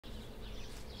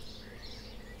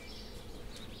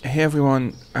Hey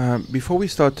everyone, before we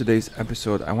start today's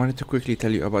episode, I wanted to quickly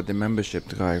tell you about the membership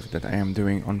drive that I am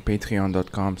doing on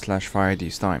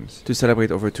patreon.com/FireTheseTimes to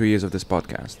celebrate over 2 years of this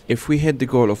podcast. If we hit the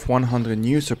goal of 100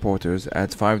 new supporters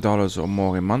at $5 or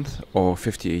more a month or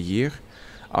 50 a year,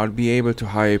 I'll be able to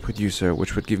hire a producer,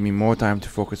 which would give me more time to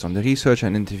focus on the research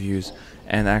and interviews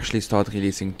and actually start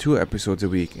releasing 2 episodes a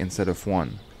week instead of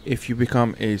 1. If you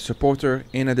become a supporter,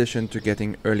 in addition to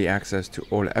getting early access to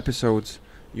all episodes,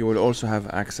 you will also have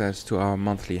access to our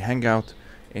monthly hangout,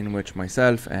 in which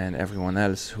myself and everyone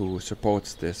else who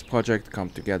supports this project come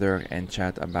together and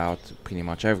chat about pretty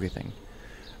much everything.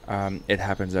 It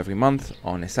happens every month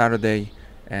on a Saturday,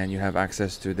 and you have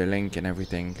access to the link and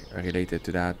everything related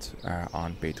to that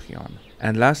on Patreon.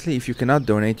 And lastly, if you cannot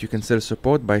donate, you can still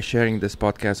support by sharing this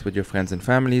podcast with your friends and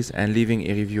families and leaving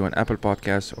a review on Apple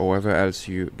Podcasts or wherever else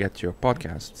you get your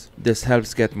podcasts. This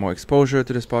helps get more exposure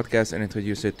to this podcast and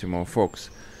introduce it to more folks.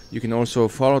 You can also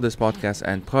follow this podcast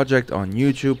and project on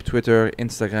YouTube, Twitter,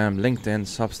 Instagram, LinkedIn,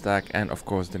 Substack, and of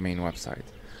course the main website.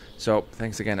 So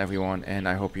thanks again everyone, and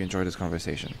I hope you enjoy this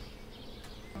conversation.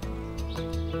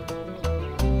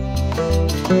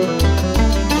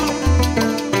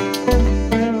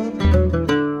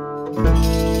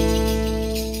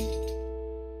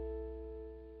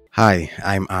 Hi,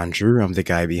 I'm Andrew. I'm the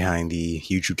guy behind the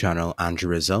YouTube channel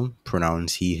Andrewism,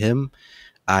 pronounced he, him.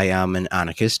 I am an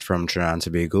anarchist from Trinidad and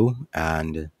Tobago,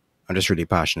 and I'm just really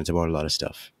passionate about a lot of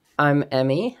stuff. I'm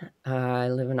Emmi. I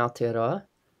live in Aotearoa,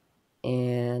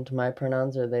 and my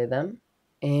pronouns are they, them.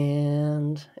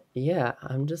 And yeah,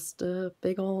 I'm just a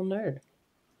big old nerd.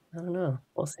 I don't know.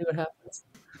 We'll see what happens.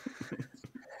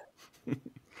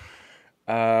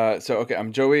 Okay,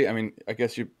 I'm Joey. I mean, I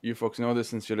guess you folks know this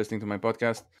since you're listening to my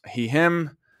podcast. He,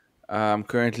 him. I'm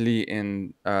currently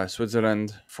in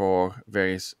Switzerland for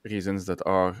various reasons that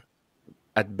are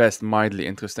at best mildly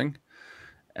interesting.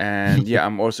 And yeah,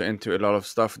 I'm also into a lot of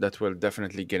stuff that we'll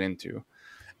definitely get into.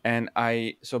 And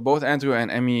so both Andrew and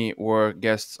Emmy were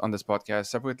guests on this podcast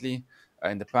separately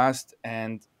in the past.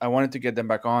 And I wanted to get them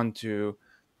back on to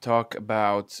talk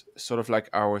about sort of like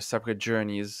our separate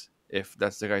journeys, if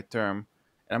that's the right term.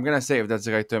 And I'm going to say if that's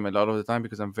the right term a lot of the time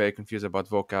because I'm very confused about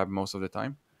vocab most of the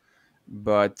time.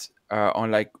 But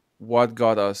on like what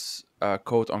got us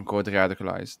quote unquote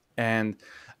radicalized. And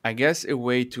I guess a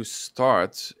way to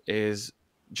start is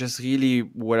just really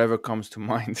whatever comes to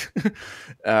mind.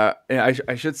 I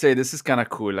should say this is kind of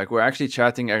cool. Like we're actually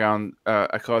chatting around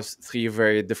across 3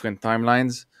 very different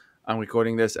timelines. I'm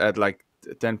recording this at like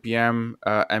 10 p.m.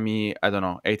 Emmy, I don't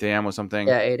know, 8 a.m. or something.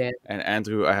 Yeah, 8 a.m. And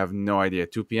Andrew, I have no idea.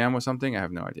 2 p.m. or something? I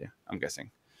have no idea. I'm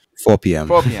guessing. 4 p.m.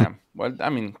 4 p.m. Well, I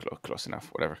mean, close enough,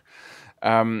 whatever.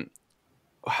 Um,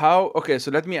 okay,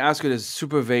 so let me ask you this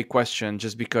super vague question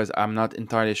just because I'm not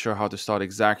entirely sure how to start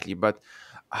exactly, but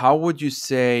how would you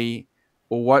say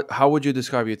or how would you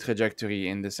describe your trajectory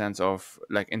in the sense of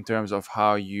like in terms of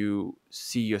how you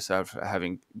see yourself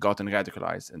having gotten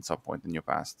radicalized at some point in your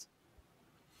past?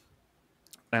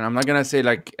 And I'm not gonna say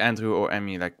like Andrew or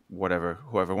Emmy, like whatever,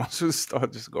 whoever wants to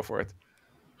start, just go for it.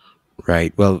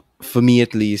 Right. Well, for me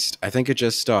at least, I think it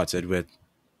just started with,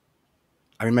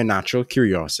 my natural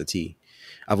curiosity.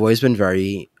 I've always been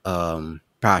very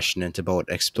passionate about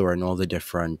exploring all the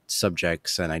different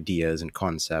subjects and ideas and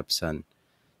concepts and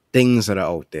things that are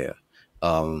out there.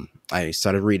 I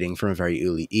started reading from a very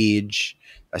early age.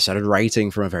 I started writing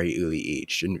from a very early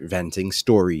age, inventing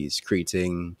stories,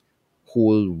 creating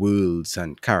whole worlds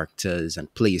and characters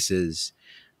and places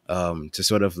to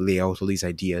sort of lay out all these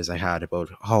ideas I had about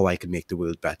how I could make the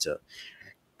world better.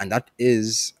 And that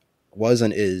was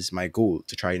and is my goal,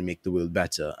 to try and make the world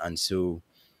better. And so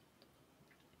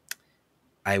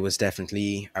I was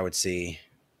definitely, I would say,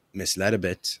 misled a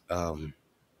bit. I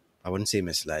wouldn't say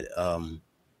misled.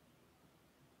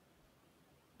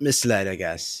 Misled, I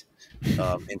guess,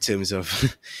 in terms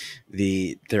of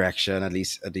the direction. At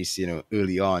least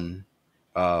early on,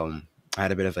 I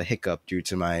had a bit of a hiccup due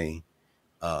to my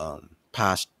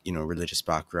past, religious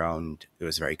background. It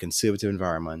was a very conservative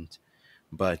environment,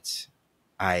 but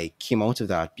I came out of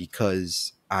that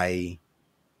because I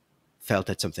felt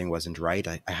that something wasn't right.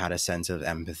 I had a sense of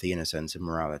empathy and a sense of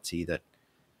morality that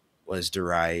was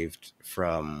derived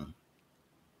from,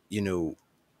 you know,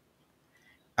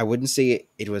 I wouldn't say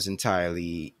it was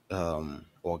entirely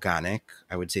organic.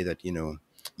 I would say that,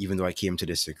 even though I came to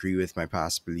disagree with my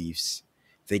past beliefs,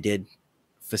 they did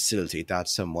facilitate that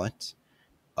somewhat.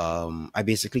 I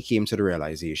basically came to the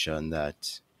realization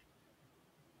that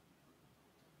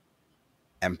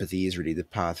empathy is really the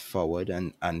path forward,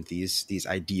 and these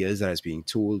ideas that I was being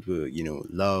told were,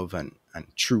 love and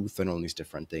truth and all these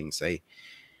different things.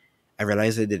 I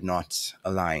realized they did not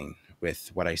align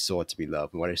with what I saw to be love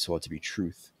and what I saw to be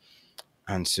truth.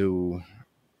 And so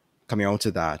coming out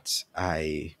of that,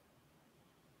 I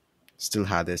still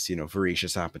had this,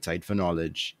 voracious appetite for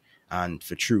knowledge and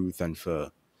for truth and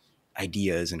for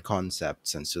ideas and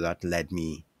concepts. And so that led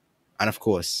me, and of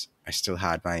course, I still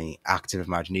had my active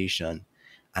imagination,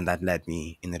 and that led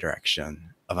me in the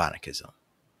direction of anarchism.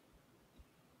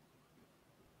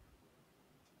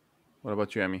 What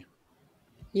about you, Emmy?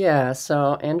 Yeah,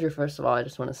 so Andrew, first of all, I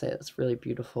just want to say it's a really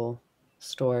beautiful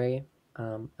story,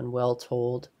 and well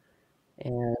told.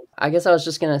 And I guess I was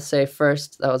just gonna say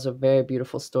first, that was a very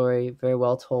beautiful story, very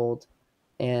well told,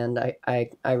 and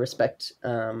I respect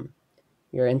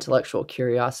your intellectual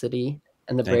curiosity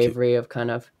and the Thank you. bravery of kind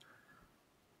of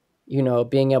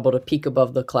being able to peek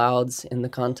above the clouds in the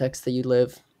context that you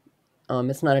live.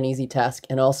 It's not an easy task,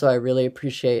 and also I really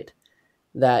appreciate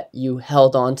that you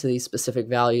held on to these specific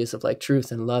values of like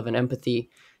truth and love and empathy,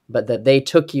 but that they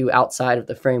took you outside of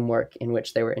the framework in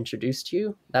which they were introduced to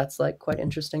you. That's like quite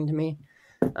interesting to me,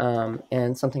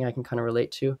 and something I can kind of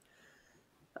relate to.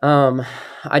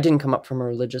 I didn't come up from a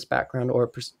religious background or a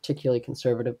particularly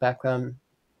conservative background.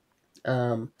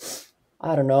 Um,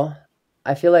 I don't know.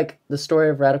 I feel like the story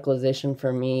of radicalization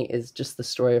for me is just the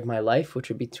story of my life, which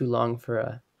would be too long for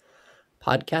a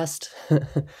podcast.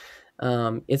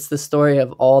 It's the story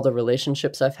of all the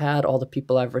relationships I've had, all the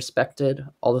people I've respected,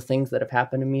 all the things that have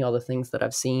happened to me, all the things that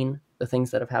I've seen, the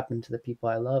things that have happened to the people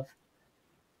I love.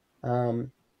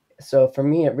 Um, so for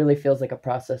me, it really feels like a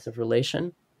process of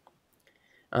relation.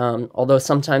 Although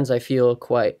sometimes I feel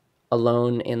quite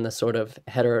alone in the sort of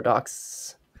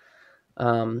heterodox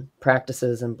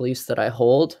practices and beliefs that I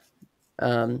hold,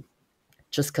 um,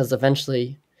 just because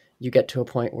eventually you get to a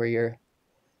point where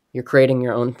you're creating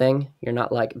your own thing. You're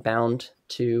not like bound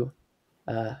to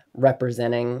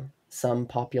representing some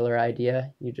popular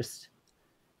idea. You just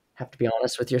have to be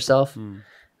honest with yourself.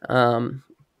 Um,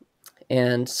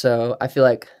 and so I feel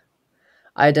like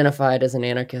I identified as an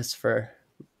anarchist for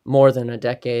more than a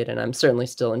decade, and I'm certainly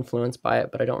still influenced by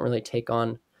it, but I don't really take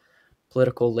on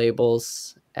political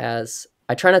labels as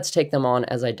I try not to take them on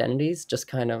as identities, just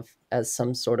kind of as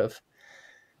some sort of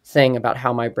thing about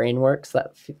how my brain works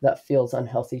that feels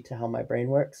unhealthy to how my brain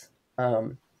works.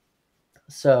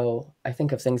 So I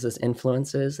think of things as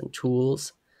influences and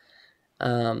tools.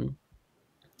 Um,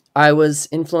 I was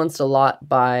influenced a lot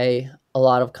by a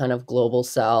lot of kind of global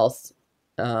South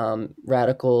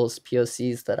radicals,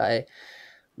 POCs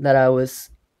that I was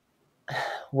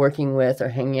working with or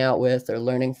hanging out with or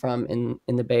learning from in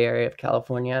the Bay Area of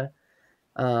California.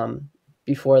 Um,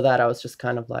 Before that, I was just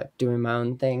kind of like doing my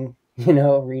own thing,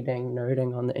 reading,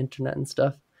 nerding on the internet and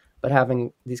stuff. But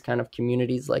having these kind of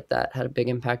communities like that had a big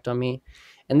impact on me.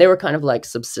 And they were kind of like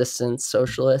subsistence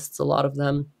socialists, a lot of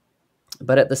them.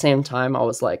 But at the same time, I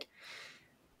was like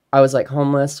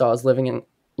homeless, so I was living in,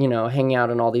 hanging out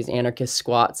in all these anarchist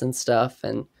squats and stuff,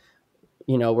 and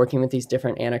working with these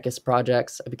different anarchist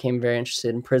projects. I became very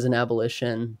interested in prison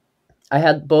abolition. I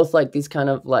had both like these kind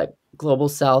of like global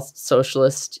South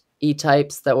socialist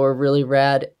types that were really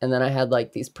rad, and then I had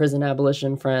like these prison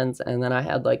abolition friends, and then I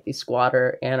had like these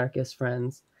squatter anarchist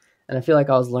friends, and I feel like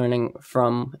I was learning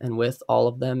from and with all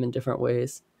of them in different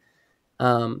ways.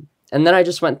 And then I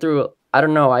just went through. I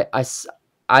don't know.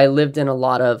 I lived in a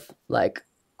lot of like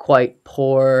quite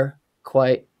poor,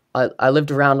 quite. I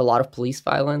lived around a lot of police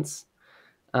violence,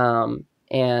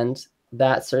 and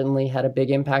that certainly had a big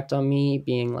impact on me,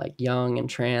 being like young and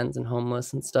trans and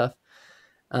homeless and stuff.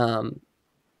 Um,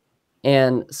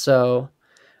 and so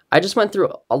I just went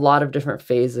through a lot of different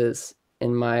phases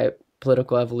in my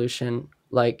political evolution,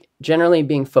 like generally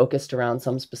being focused around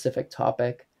some specific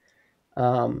topic,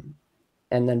 um,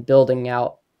 and then building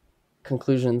out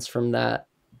conclusions from that.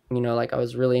 Like I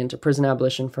was really into prison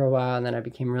abolition for a while, and then I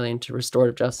became really into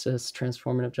restorative justice,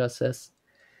 transformative justice.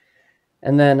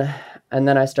 And then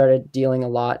I started dealing a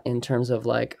lot in terms of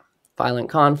like violent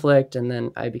conflict, and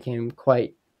then I became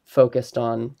quite focused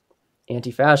on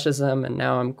anti-fascism, and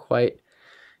now I'm quite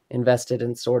invested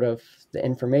in sort of the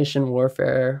information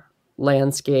warfare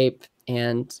landscape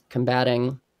and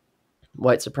combating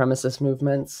white supremacist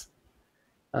movements.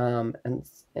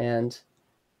 And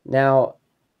now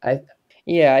I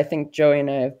think Joey and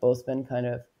I have both been kind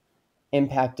of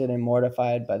impacted and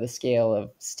mortified by the scale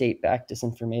of state-backed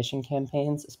disinformation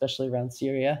campaigns, especially around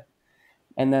Syria.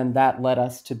 And then that led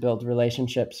us to build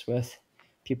relationships with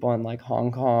people in like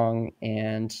Hong Kong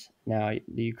and now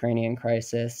the Ukrainian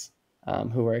crisis,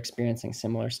 who were experiencing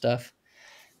similar stuff.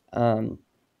 Um,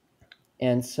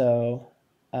 and so,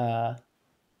 uh,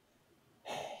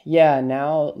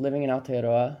 now living in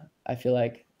Aotearoa, I feel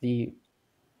like the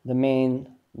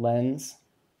main lens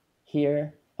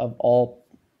here of all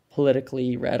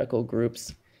politically radical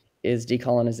groups is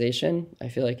decolonization. I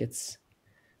feel like it's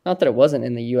not that it wasn't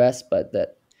in the US, but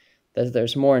that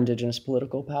there's more indigenous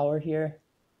political power here,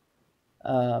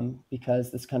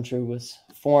 because this country was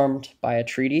formed by a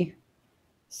treaty.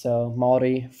 So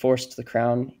Maori forced the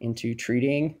crown into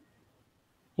treatying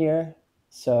here.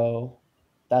 So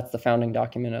that's the founding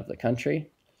document of the country.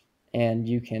 And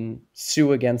you can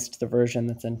sue against the version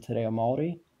that's in Te Reo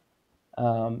Maori,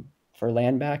 for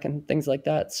land back and things like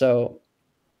that. So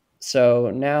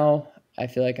now I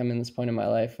feel like I'm in this point in my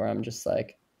life where I'm just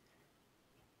like,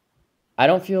 I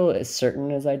don't feel as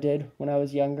certain as I did when I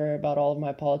was younger about all of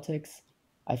my politics.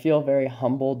 I feel very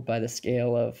humbled by the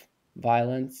scale of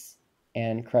violence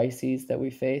and crises that we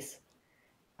face.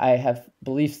 I have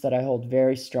beliefs that I hold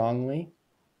very strongly,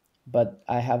 but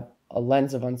I have a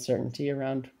lens of uncertainty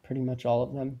around pretty much all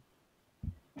of them.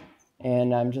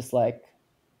 And I'm just like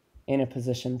in a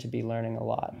position to be learning a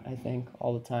lot, I think,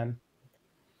 all the time.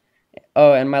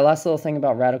 Oh, and my last little thing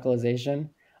about radicalization,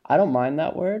 I don't mind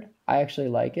that word. I actually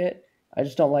like it. I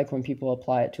just don't like when people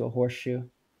apply it to a horseshoe.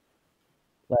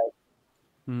 Like,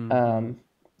 Mm-hmm.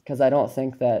 because I don't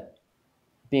think that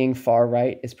being far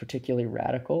right is particularly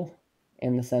radical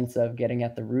in the sense of getting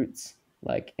at the roots,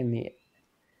 like in the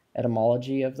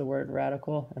etymology of the word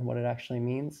radical and what it actually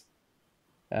means.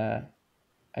 Uh,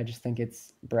 I just think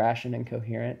it's brash and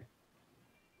incoherent.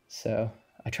 So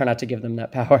I try not to give them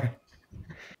that power.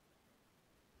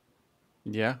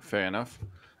 Yeah, fair enough.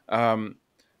 Um,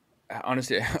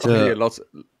 honestly, already a To lot.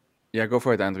 Yeah, go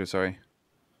for it, Andrew. Sorry.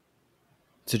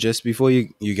 to just before you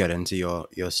get into your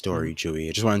Mm-hmm. story, Joey,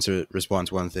 I just wanted to respond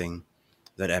to one thing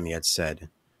that Emmy had said,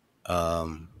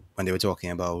 when they were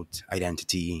talking about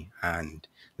identity and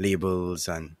labels,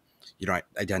 and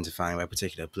identifying with a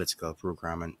particular political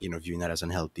program, and viewing that as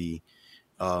unhealthy.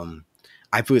 um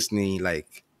I personally,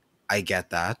 like, I get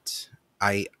that.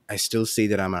 I still say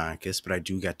that I'm an anarchist, but I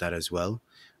do get that as well.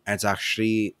 And it's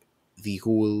actually the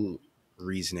whole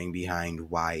reasoning behind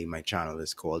why my channel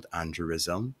is called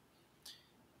Andrewism,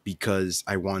 because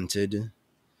I wanted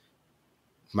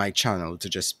my channel to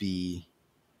just be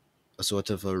a sort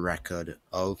of a record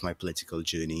of my political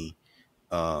journey,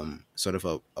 sort of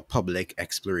a public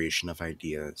exploration of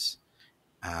ideas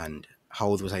and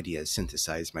how those ideas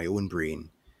synthesize my own brain,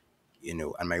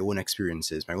 and my own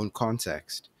experiences, my own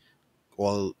context,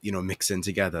 all, mixing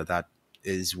together. That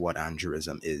is what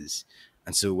Andrewism is.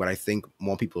 And so what I think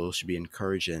more people should be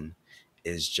encouraging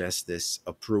is just this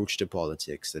approach to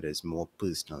politics that is more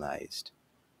personalized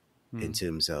in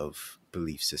terms of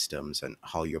belief systems and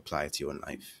how you apply it to your own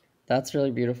life. That's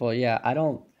really beautiful. Yeah, I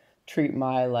don't treat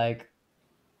my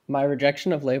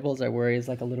rejection of labels, I worry, is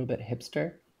like a little bit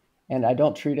hipster. And I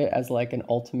don't treat it as like an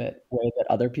ultimate way that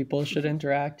other people should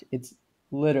interact. It's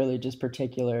literally just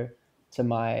particular to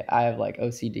I have like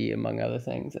OCD among other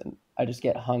things, and I just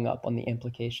get hung up on the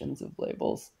implications of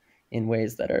labels in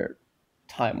ways that are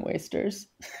time wasters.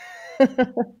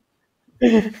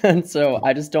 And so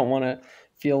I just don't want to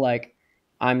feel like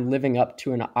I'm living up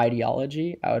to an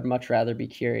ideology. I would much rather be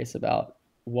curious about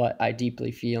what I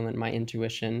deeply feel in my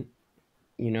intuition,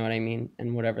 you know what I mean?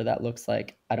 And whatever that looks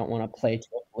like, I don't want to play to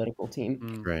a political team.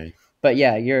 Mm-hmm. Right. But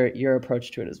yeah, your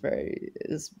approach to it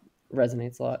is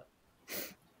resonates a lot.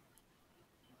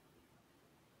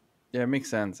 Yeah, it makes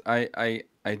sense. I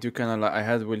do kind of like. I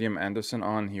had William Anderson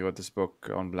on. He wrote this book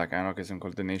on Black anarchism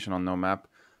called "The Nation on No Map,"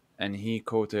 and he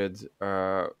quoted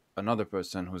another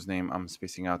person whose name I'm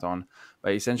spacing out on,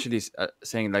 but essentially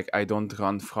saying like, I don't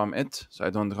run from it, so I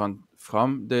don't run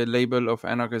from the label of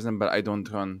anarchism, but I don't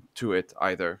run to it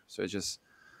either. So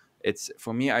it's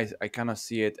for me. I kind of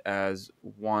see it as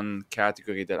one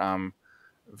category that I'm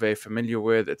very familiar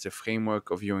with. It's a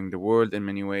framework of viewing the world in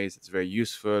many ways. It's very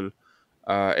useful.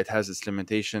 It has its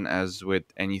limitation, as with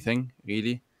anything,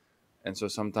 really. And so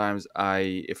sometimes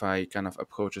if I kind of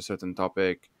approach a certain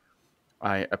topic,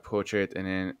 I approach it in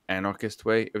an anarchist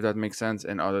way, if that makes sense,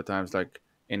 and other times like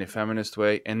in a feminist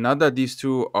way. And not that these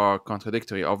two are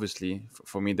contradictory, obviously.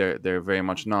 For me, they're very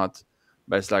much not.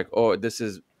 But it's like, oh,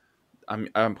 I'm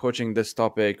approaching this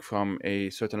topic from a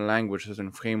certain language,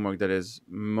 certain framework that is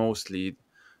mostly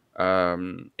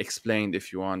explained,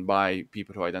 if you want, by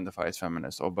people who identify as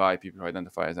feminists or by people who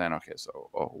identify as anarchists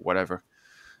or whatever.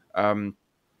 Um,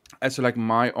 and so, like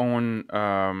my own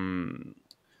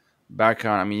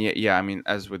background, I mean, yeah, I mean,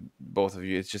 as with both of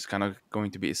you, it's just kind of going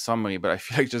to be a summary. But I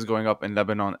feel like just growing up in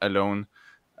Lebanon alone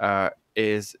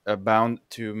is bound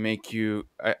to make you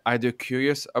either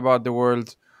curious about the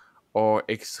world or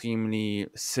extremely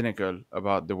cynical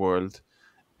about the world.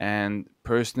 And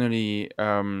personally,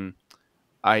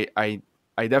 I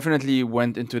I I definitely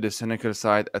went into the cynical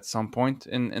side at some point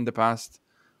in the past,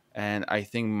 and I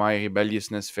think my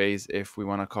rebelliousness phase, if we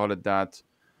want to call it that,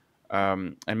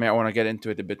 I may want to get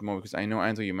into it a bit more because I know,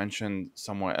 Andrew, you mentioned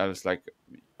somewhere else, like,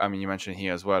 I mean, you mentioned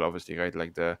here as well, obviously, right?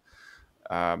 Like the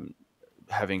um,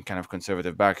 having kind of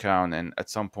conservative background, and at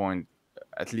some point,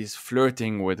 at least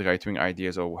flirting with right wing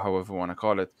ideas, or however you want to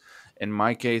call it. In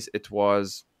my case,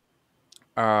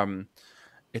 um,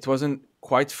 it wasn't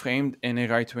quite framed in a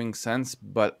right wing sense,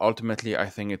 but ultimately, I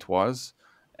think it was.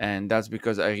 And that's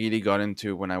because I really got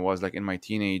into, when I was like in my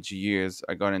teenage years,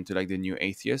 I got into like the new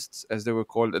atheists, as they were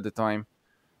called at the time.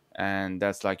 And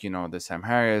that's like, the Sam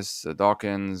Harris,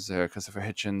 Dawkins, Christopher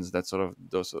Hitchens, that sort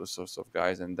of, sorts of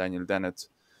guys, and Daniel Dennett.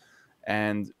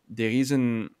 And the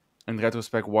reason, in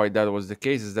retrospect, why that was the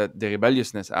case is that the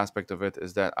rebelliousness aspect of it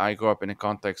is that I grew up in a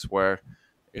context where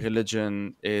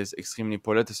religion is extremely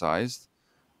politicized.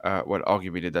 Well,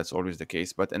 arguably that's always the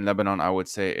case, but in Lebanon, I would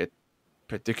say it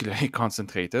particularly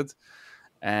concentrated,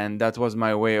 and that was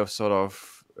my way of sort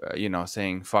of,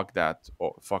 saying fuck that,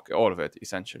 or fuck all of it,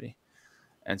 essentially.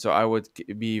 And so I would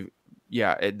be,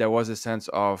 yeah, there was a sense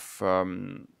of, I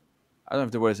don't know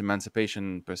if the word is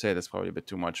emancipation per se. That's probably a bit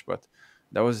too much, but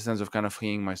there was a sense of kind of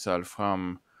freeing myself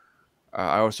from.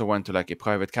 I also went to like a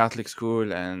private Catholic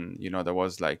school, and there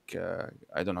was like,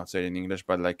 I don't know how to say it in English,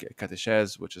 but like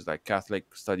catechese, which is like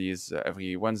Catholic studies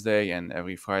every Wednesday, and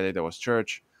every Friday there was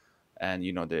church, and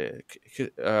the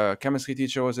chemistry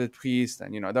teacher was a priest,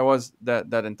 and that was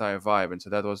that entire vibe, and so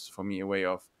that was for me a way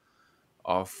of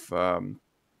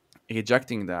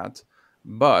rejecting that.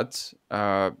 But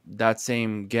that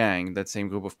same gang, that same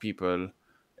group of people,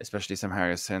 especially Sam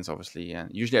Harris, sense obviously, and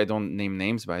usually I don't name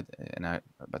names, but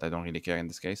I don't really care in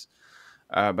this case.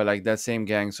 But like that same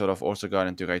gang sort of also got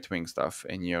into right wing stuff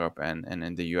in Europe and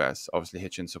in the US. Obviously,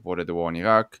 Hitchens supported the war in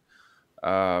Iraq.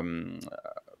 Um,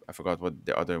 I forgot what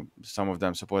the other. Some of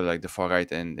them supported like the far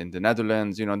right in the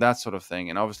Netherlands. That sort of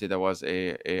thing. And obviously, there was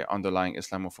a underlying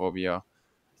Islamophobia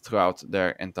throughout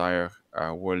their entire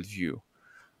worldview,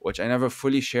 which I never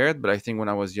fully shared. But I think when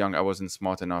I was young, I wasn't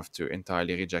smart enough to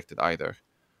entirely reject it either.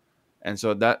 And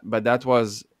so that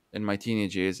was in my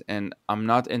teenage years, and I'm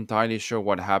not entirely sure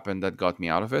what happened that got me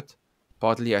out of it.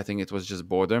 Partly, I think it was just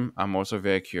boredom. I'm also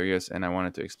very curious, and I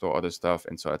wanted to explore other stuff.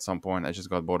 And so at some point, I just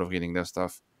got bored of reading their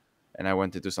stuff, and I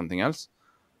went to do something else.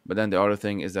 But then the other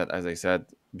thing is that, as I said,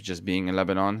 just being in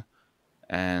Lebanon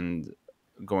and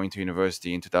going to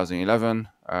university in 2011,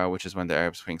 which is when the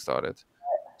Arab Spring started.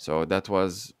 So that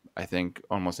was, I think,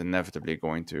 almost inevitably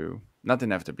going to, not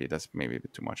inevitably, that's maybe a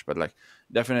bit too much, but like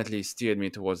definitely steered me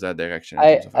towards that direction in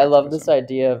terms of I love this activism.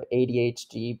 idea of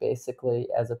ADHD basically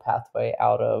as a pathway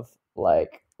out of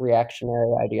like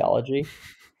reactionary ideology.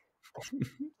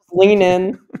 Lean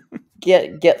in,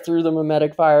 get through the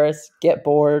mimetic virus, get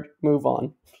bored, move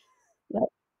on. That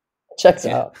checks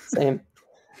Yeah, out. Same.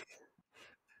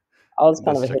 I was it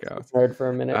kind of does a check history out. nerd for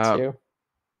a minute Um, too.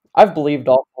 I've believed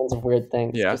all kinds of weird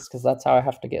things yeah, just because that's how I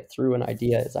have to get through an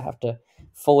idea is I have to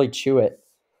fully chew it,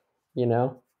 you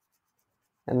know,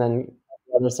 and then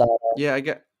the other side. yeah,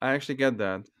 I actually get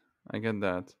that. I get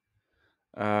that.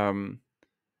 Um,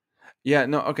 Yeah,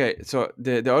 no, okay. So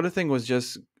the other thing was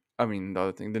just, I mean, the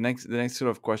other thing, the next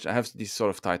sort of question. I have these sort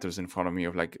of titles in front of me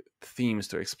of like themes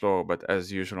to explore, but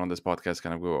as usual on this podcast,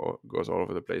 kind of goes all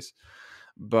over the place.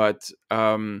 But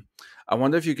I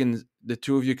wonder if the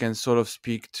two of you can sort of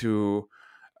speak to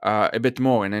a bit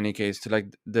more, in any case, to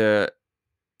like the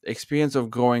experience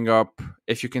of growing up.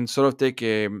 If you can sort of take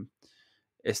a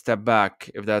step back,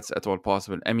 if that's at all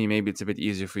possible. Emmy, maybe it's a bit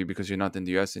easier for you because you're not in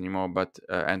the US anymore, but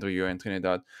Andrew, you're in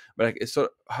Trinidad. But like, so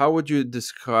how would you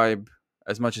describe,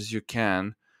 as much as you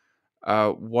can,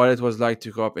 what it was like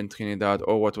to grow up in Trinidad,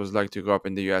 or what was like to grow up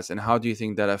in the US, and how do you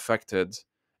think that affected?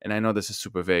 And I know this is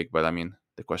super vague, but I mean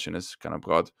the question is kind of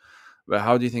broad. But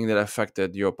how do you think that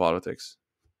affected your politics?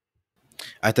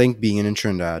 I think being in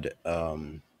Trinidad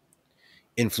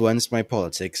influenced my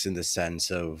politics in the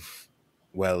sense of,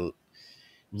 well,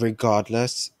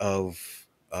 regardless of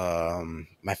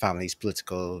my family's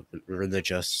political,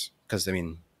 religious, because I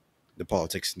mean, the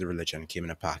politics and the religion came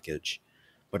in a package.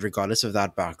 But regardless of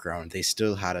that background, they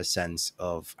still had a sense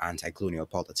of anti colonial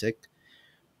politic.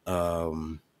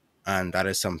 Um, and that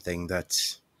is something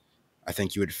that I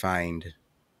think you would find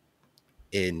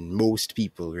in most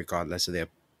people, regardless of their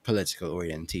political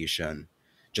orientation,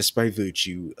 just by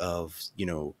virtue of,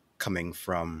 coming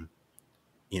from,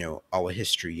 our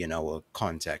history and our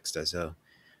context as a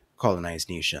colonized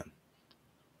nation.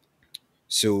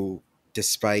 So,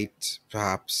 despite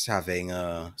perhaps having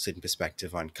a certain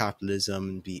perspective on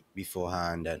capitalism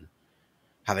beforehand and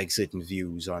having certain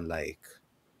views on like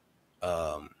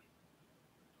um,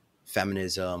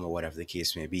 feminism or whatever the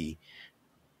case may be,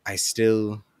 I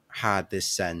still had this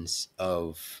sense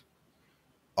of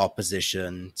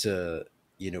opposition to,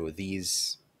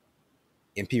 these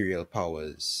imperial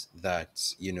powers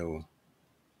that,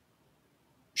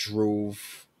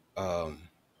 drove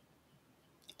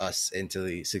us into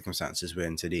the circumstances we're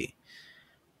in today.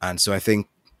 And so I think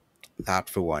that,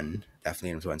 for one,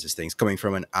 definitely influences things. Coming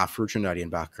from an Afro Trinidadian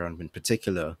background in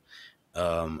particular,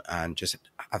 and just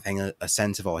having a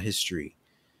sense of our history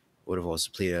would have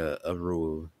also played a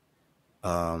role.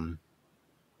 Um,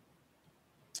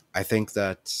 I think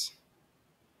that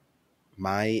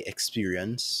my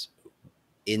experience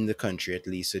in the country, at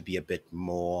least, would be a bit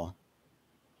more,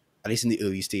 at least in the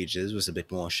early stages, was a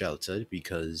bit more sheltered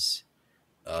because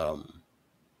um,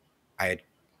 I had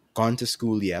gone to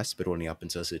school, yes, but only up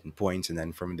until a certain point, and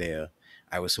then from there,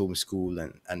 I was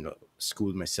homeschooled and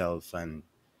schooled myself and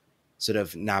sort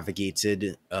of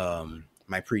navigated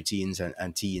my preteens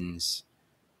and teens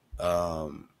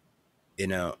um,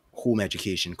 in a home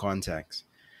education context.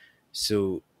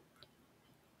 So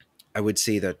I would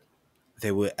say that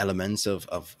there were elements of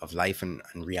life and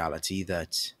reality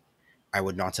that I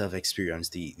would not have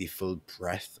experienced the full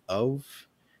breadth of,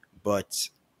 but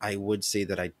I would say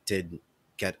that I did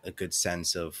get a good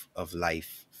sense of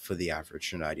life for the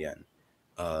average Trinidadian,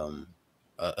 um,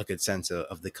 a good sense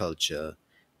of the culture,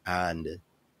 and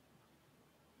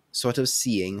sort of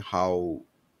seeing how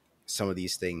some of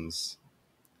these things,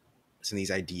 some of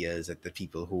these ideas that the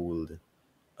people hold,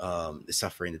 the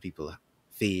suffering that people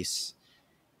face,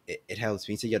 it helps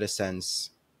me to get a sense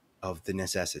of the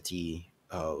necessity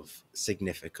of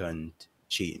significant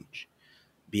change.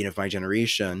 Being of my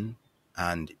generation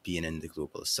and being in the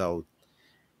global south,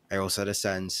 I also had a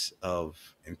sense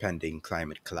of impending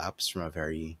climate collapse from a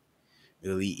very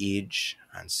early age,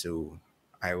 and so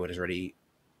I was already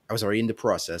in the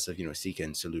process of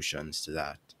seeking solutions to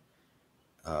that.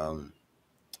 Um,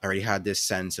 I already had this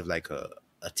sense of like a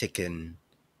ticking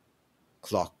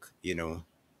clock,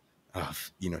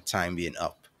 of time being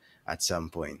up at some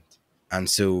point. And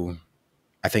so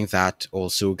I think that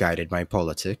also guided my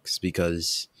politics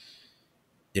because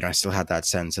I still had that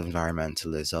sense of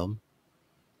environmentalism.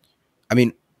 I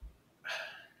mean,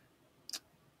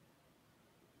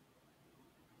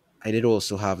 I did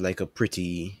also have like a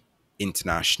pretty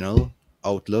international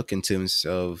outlook in terms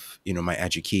of my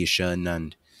education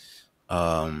and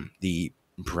the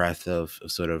breadth of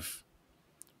sort of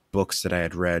books that I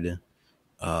had read.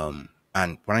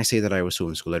 And when I say that I was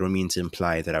homeschooled, I don't mean to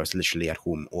imply that I was literally at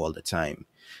home all the time,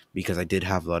 because I did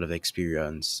have a lot of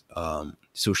experience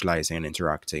socializing and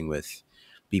interacting with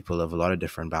people of a lot of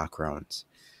different backgrounds.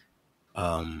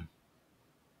 Um,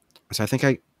 so I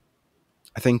think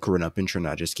growing up in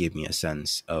Trinidad just gave me a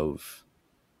sense of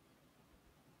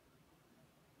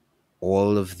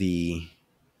all of the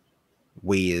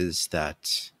ways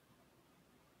that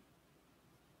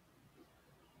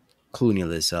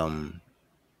colonialism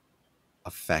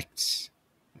affects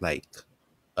like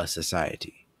a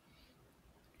society,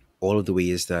 all of the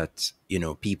ways that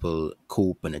people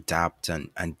cope and adapt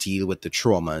and deal with the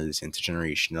traumas,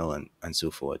 intergenerational and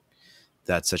so forth,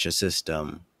 that such a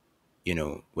system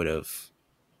would have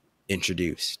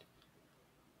introduced.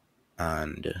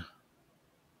 And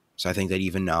so I think that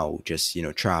even now, just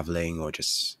traveling or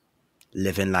just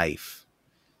living life,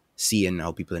 seeing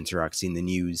how people interact, seeing the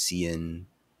news, seeing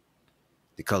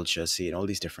the culture, seeing all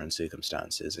these different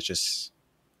circumstances, it's just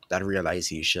that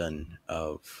realization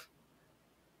of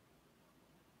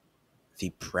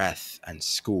the breadth and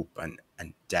scope and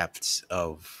depths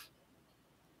of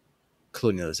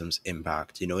colonialism's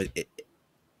impact. It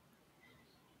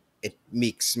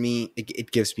makes me,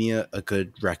 it gives me a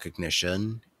good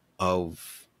recognition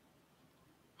of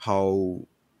how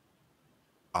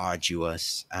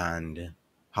arduous and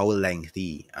how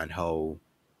lengthy and how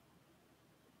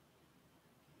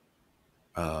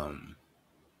um,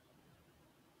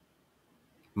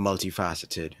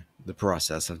 multifaceted the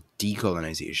process of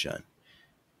decolonization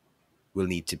will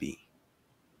need to be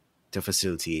to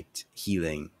facilitate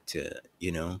healing, to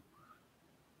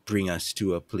bring us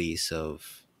to a place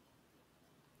of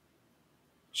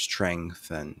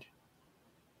strength and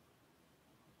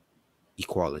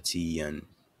equality and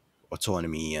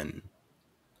autonomy and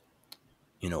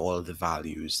all of the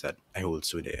values that I hold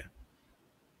so dear.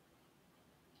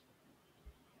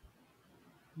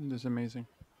 That's amazing.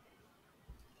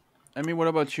 I mean, what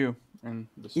about you in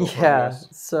the so-called Yeah, US?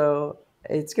 so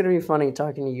it's gonna be funny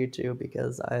talking to you two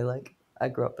because I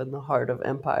grew up in the heart of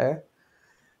empire.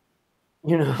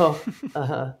 You know,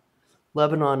 uh,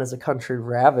 Lebanon is a country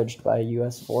ravaged by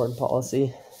U.S. foreign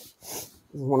policy.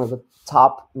 is one of the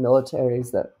top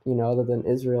militaries that, other than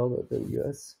Israel, that the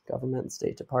U.S. government and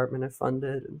State Department have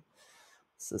funded. And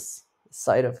it's this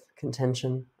site of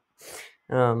contention.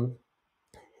 And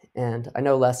I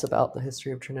know less about the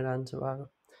history of Trinidad and Tobago.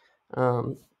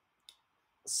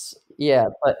 Yeah,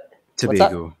 but what's that?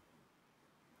 Tobago.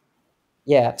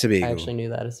 Yeah, I Tobago. actually knew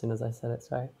that as soon as I said it.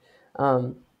 Sorry.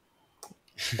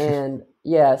 And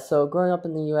yeah, so growing up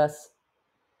in the U.S.,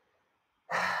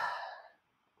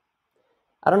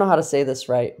 I don't know how to say this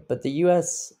right, but the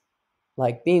U.S.,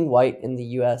 like being white in the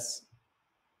U.S.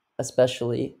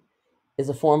 especially, is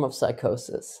a form of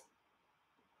psychosis.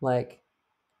 Like,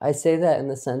 I say that in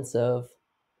the sense of,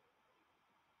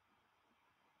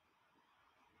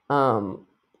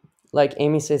 like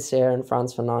Amy Césaire and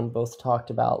Franz Fanon both talked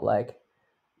about, like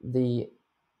the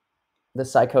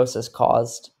psychosis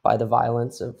caused by the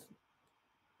violence of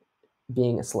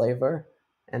being a slaver,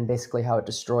 and basically how it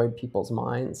destroyed people's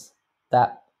minds.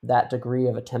 That degree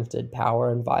of attempted power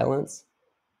and violence,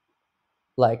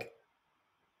 like,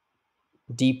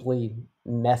 deeply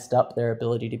messed up their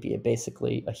ability to be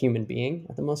basically a human being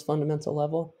at the most fundamental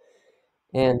level.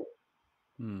 And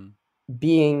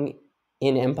being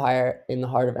in empire, in the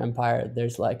heart of empire,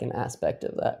 there's like an aspect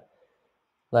of that.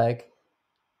 Like,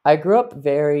 I grew up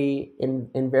in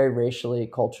very racially,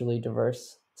 culturally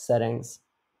diverse settings.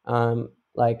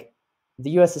 Like,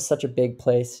 the U.S. is such a big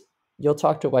place. You'll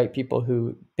talk to white people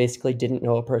who basically didn't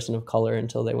know a person of color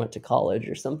until they went to college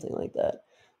or something like that.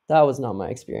 That was not my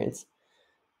experience.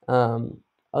 I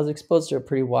was exposed to a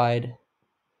pretty wide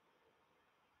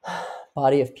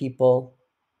body of people,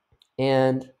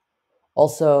 and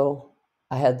also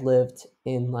I have lived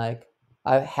in,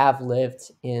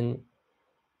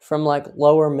 from like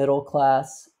lower middle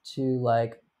class to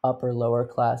like upper lower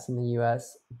class in the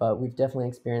US, but we've definitely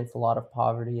experienced a lot of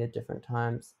poverty at different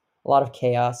times, a lot of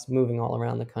chaos moving all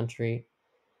around the country.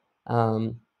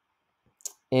 And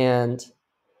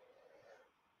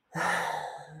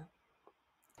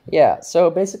yeah,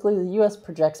 so basically the US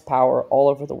projects power all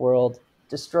over the world,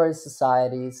 destroys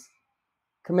societies,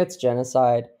 commits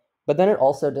genocide, but then it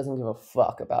also doesn't give a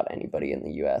fuck about anybody in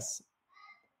the US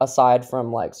aside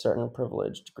from like certain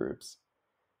privileged groups.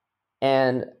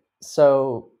 And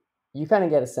so you kind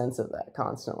of get a sense of that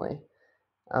constantly.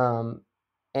 And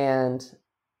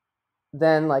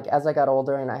then, like, as I got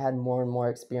older and I had more and more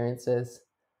experiences,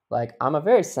 like, I'm a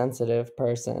very sensitive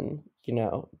person.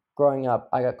 Growing up,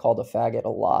 I got called a faggot a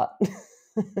lot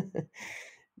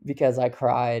because I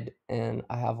cried and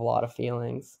I have a lot of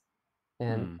feelings.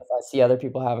 And if I see other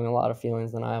people having a lot of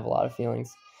feelings, then I have a lot of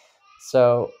feelings.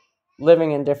 So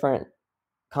living in different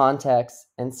contexts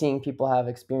and seeing people have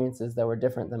experiences that were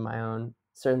different than my own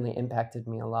certainly impacted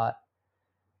me a lot.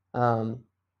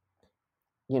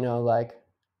 You know,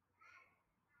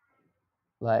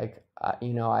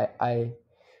 I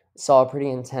saw a pretty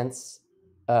intense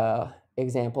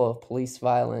example of police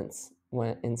violence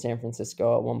when in San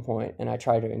Francisco at one point, and I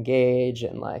tried to engage,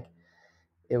 and like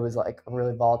it was like a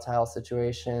really volatile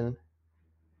situation,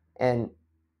 and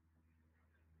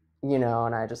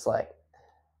and I just like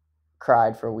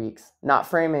cried for weeks, not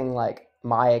framing like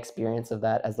my experience of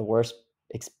that as the worst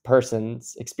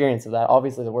person's experience of that.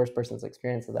 Obviously, the worst person's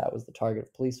experience of that was the target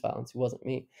of police violence, who wasn't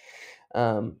me.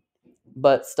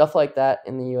 But stuff like that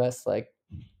in the U.S. like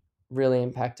really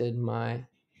impacted my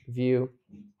view.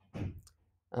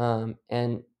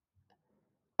 And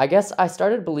I guess I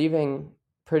started believing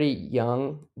pretty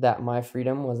young that my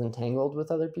freedom was entangled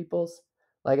with other people's,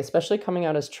 like especially coming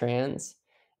out as trans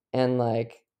and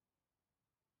like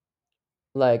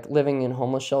living in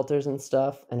homeless shelters and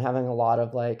stuff, and having a lot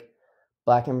of like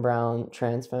black and brown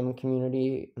trans femme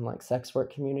community and like sex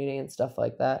work community and stuff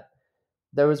like that.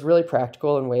 There was really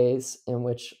practical in ways in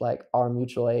which like our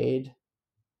mutual aid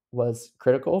was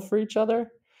critical for each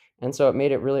other. And so it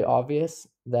made it really obvious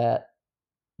that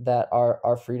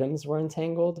our freedoms were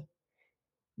entangled.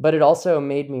 But it also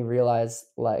made me realize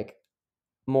like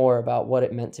more about what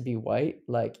it meant to be white.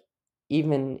 Like,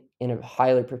 even in a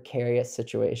highly precarious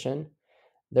situation,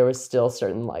 there was still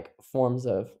certain like forms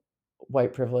of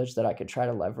white privilege that I could try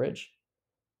to leverage.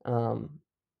 Um,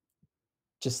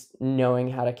 just knowing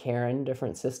how to care in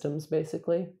different systems,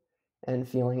 basically, and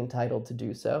feeling entitled to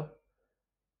do so.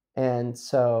 And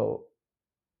so,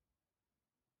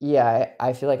 yeah,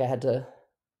 I feel like I had to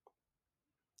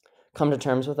come to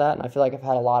terms with that. And I feel like I've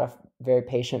had a lot of very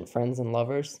patient friends and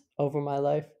lovers over my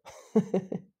life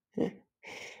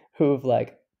who've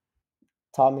like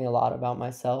taught me a lot about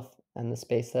myself and the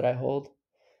space that I hold.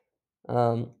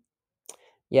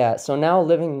 Yeah, so now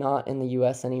living not in the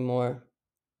US anymore,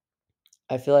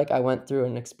 I feel like I went through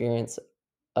an experience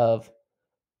of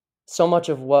so much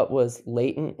of what was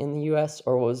latent in the US,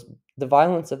 or was the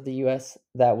violence of the US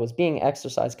that was being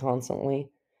exercised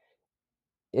constantly,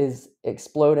 is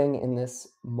exploding in this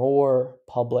more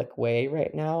public way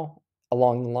right now,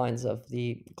 along the lines of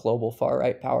the global far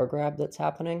right power grab that's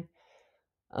happening.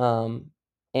 Um,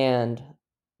 and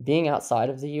being outside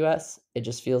of the US, it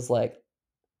just feels like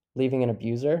leaving an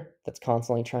abuser that's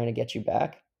constantly trying to get you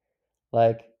back.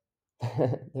 Like,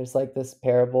 there's like this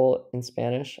parable in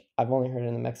Spanish. I've only heard it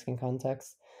in the Mexican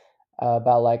context,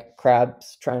 about like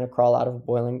crabs trying to crawl out of a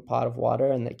boiling pot of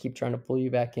water, and they keep trying to pull you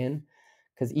back in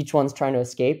because each one's trying to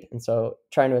escape. And so,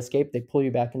 trying to escape, they pull you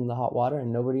back into the hot water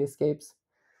and nobody escapes.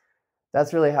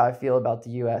 That's really how I feel about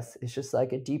the US. It's just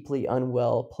like a deeply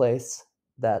unwell place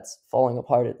that's falling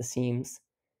apart at the seams,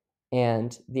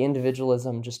 and the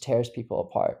individualism just tears people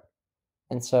apart.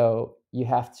 And so, you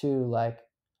have to like,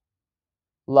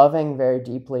 loving very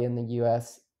deeply in the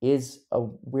US is a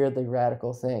weirdly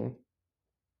radical thing,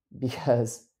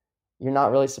 because you're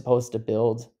not really supposed to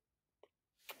build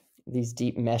these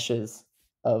deep meshes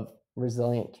of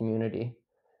resilient community.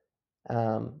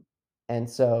 Um, and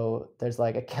so there's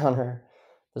like a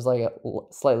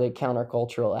slightly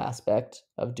countercultural aspect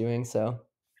of doing so.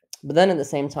 But then at the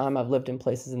same time, I've lived in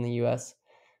places in the US,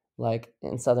 like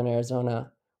in southern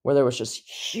Arizona, where there was just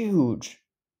huge,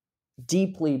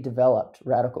 deeply developed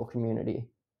radical community,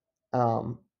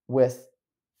 with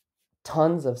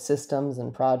tons of systems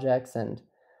and projects, and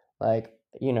like,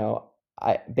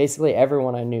 I basically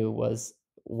everyone I knew was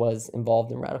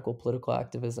involved in radical political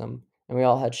activism, and we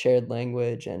all had shared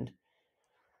language. And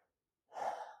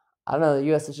I don't know,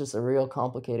 the US is just a real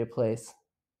complicated place.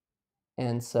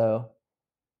 And so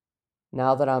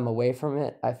now that I'm away from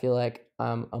it, I feel like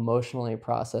I'm emotionally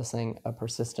processing a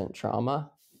persistent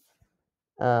trauma,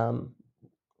 um,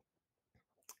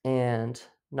 and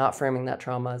not framing that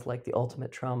trauma as like the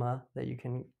ultimate trauma that you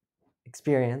can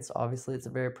experience. Obviously, it's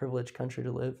a very privileged country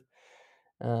to live.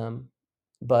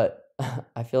 But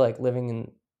I feel like living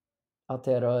in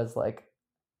Aotearoa is like,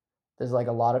 there's like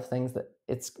a lot of things that,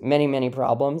 it's many, many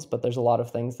problems, but there's a lot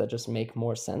of things that just make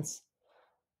more sense.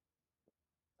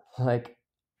 Like,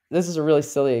 this is a really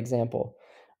silly example,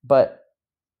 but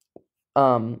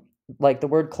um, like the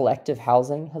word collective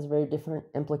housing has a very different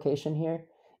implication here.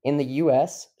 In the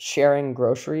US, sharing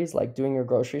groceries, like doing your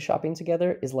grocery shopping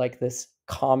together, is like this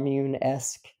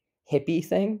commune-esque hippie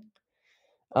thing.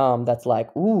 That's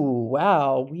like, ooh,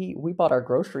 wow, we bought our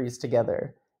groceries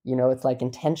together. It's like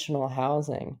intentional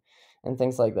housing and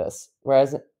things like this.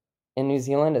 Whereas in New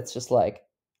Zealand, it's just like,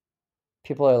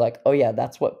 people are like, oh yeah,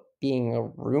 that's what being a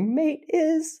roommate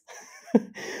is.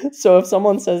 So if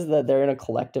someone says that they're in a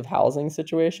collective housing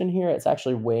situation here, it's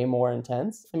actually way more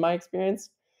intense in my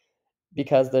experience,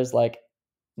 because there's like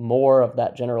more of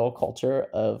that general culture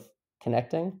of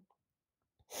connecting.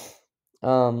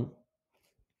 Um,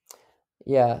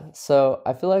 yeah, so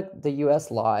I feel like the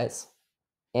US lies,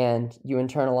 and you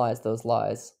internalize those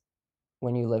lies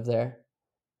when you live there.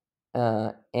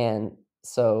 And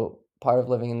so part of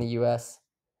living in the US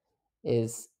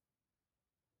is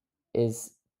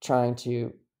is trying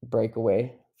to break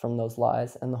away from those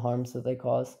lies and the harms that they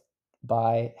cause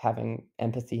by having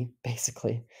empathy,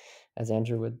 basically, as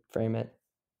Andrew would frame it.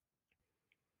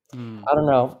 Hmm. I don't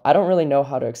know. I don't really know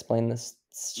how to explain this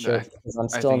No, shift, because I'm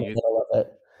I still in think the middle of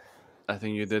it. I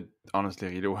think you did honestly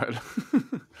really well.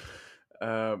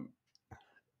 um,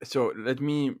 so let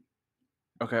me.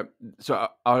 Okay, so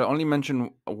I'll only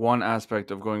mention one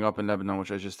aspect of growing up in Lebanon,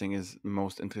 which I just think is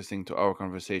most interesting to our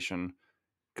conversation,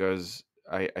 because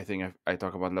I think I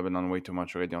talk about Lebanon way too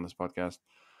much already on this podcast.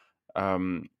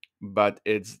 Um, but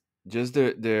it's just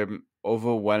the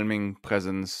overwhelming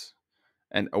presence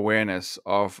and awareness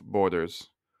of borders.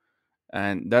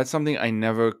 And that's something I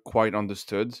never quite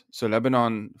understood. So,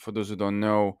 Lebanon, for those who don't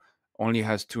know, only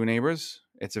has two neighbors.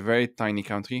 It's a very tiny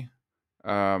country,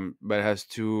 but it has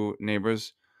two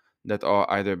neighbors that are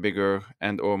either bigger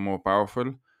and or more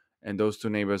powerful. And those two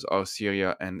neighbors are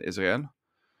Syria and Israel.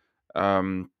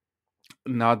 Um,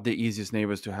 Not the easiest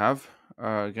neighbors to have,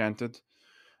 granted.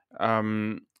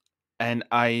 Um, and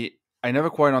I never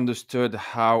quite understood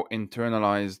how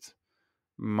internalized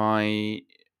my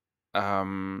I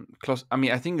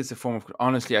mean, I think it's a form of,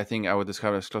 honestly, I think I would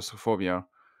describe it as claustrophobia,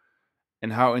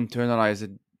 and how internalized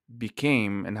it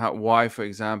became, and how, why, for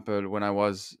example, when I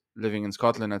was living in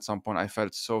Scotland at some point I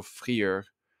felt so freer.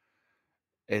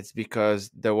 It's because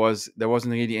there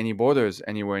wasn't really any borders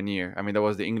anywhere near. I mean, there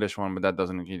was the English one, but that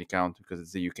doesn't really count because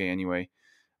it's the UK anyway.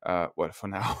 Well, for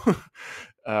now.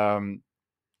 um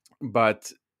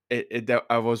but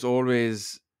I was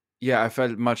always, yeah, I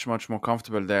felt much more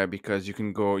comfortable there because you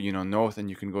can go, north and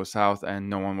you can go south and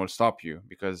no one will stop you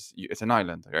because it's an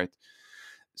island, right?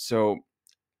 So,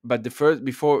 but the first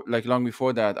before, like long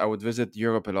before that, I would visit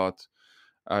Europe a lot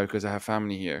because I have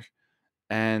family here,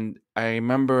 and I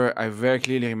very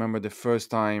clearly remember the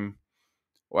first time,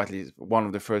 or at least one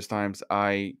of the first times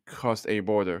I crossed a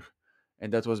border,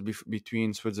 and that was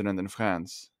between Switzerland and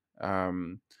France.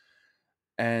 And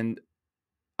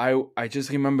I just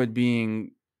remembered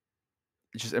being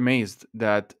just amazed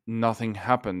that nothing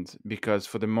happened because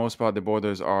for the most part the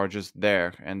borders are just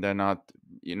there and they're not,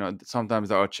 sometimes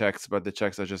there are checks, but the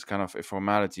checks are just kind of a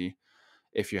formality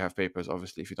if you have papers.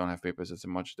 Obviously, if you don't have papers, it's a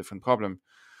much different problem.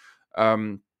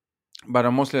 um but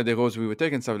on mostly the roads we were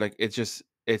taking stuff, like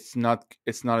it's not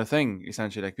a thing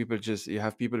essentially. Like people just, you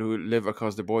have people who live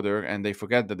across the border and they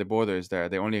forget that the border is there.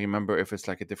 They only remember if it's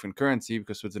like a different currency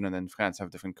because Switzerland and France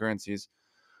have different currencies,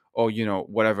 or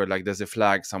whatever, like there's a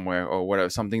flag somewhere or whatever,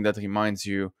 something that reminds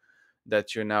you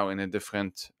that you're now in a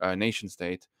different nation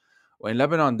state. Well, in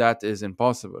Lebanon that is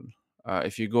impossible.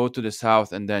 If you go to the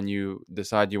south and then you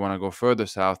decide you want to go further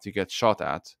south, you get shot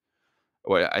at.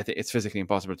 Well, I think it's physically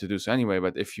impossible to do so anyway,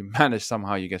 but if you manage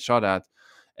somehow, you get shot at.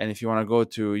 And if you want to go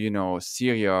to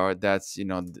Syria, that's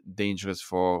dangerous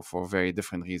for very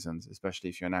different reasons, especially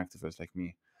if you're an activist like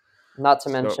me. Not to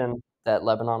So mention that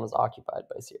Lebanon was occupied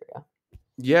by Syria.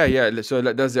 yeah. So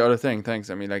that's the other thing. Thanks.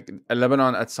 I mean, like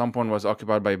Lebanon at some point was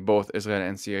occupied by both Israel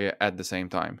and Syria at the same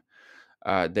time.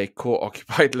 They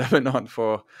co-occupied Lebanon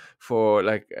for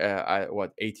like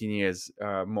 18 years,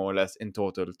 more or less in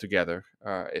total together,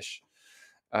 ish.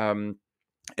 Um,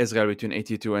 Israel between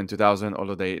 82 and 2000,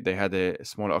 although they had a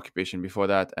small occupation before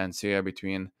that, and Syria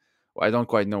between, well, I don't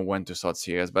quite know when to start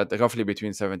Syria's, but roughly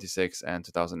between 76 and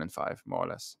 2005, more or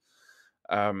less.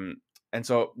 Um, and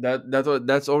so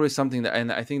that's always something that,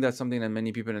 and I think that's something that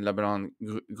many people in Lebanon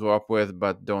grew up with,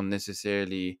 but don't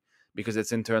necessarily, because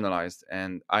it's internalized.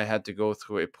 And I had to go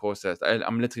through a process.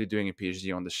 I'm literally doing a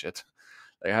PhD on this shit.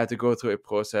 Like, I had to go through a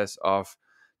process of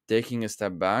taking a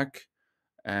step back,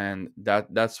 and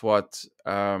that's what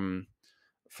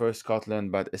first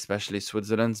Scotland, but especially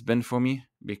Switzerland's been for me,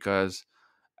 because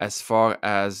as far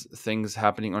as things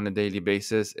happening on a daily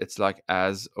basis, it's like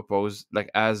as opposed, like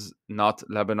as not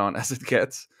Lebanon as it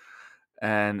gets.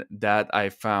 And that I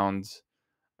found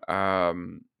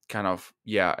kind of,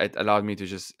 yeah, it allowed me to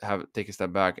just take a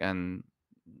step back and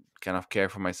kind of care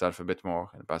for myself a bit more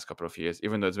in the past couple of years,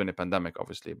 even though it's been a pandemic,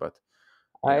 obviously. But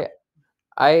yeah.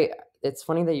 I I it's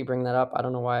funny that you bring that up. I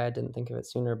don't know why I didn't think of it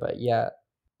sooner, but yeah,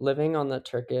 living on the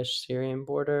Turkish-Syrian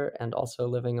border and also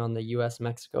living on the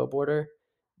US-Mexico border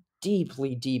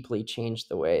deeply, deeply changed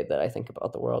the way that I think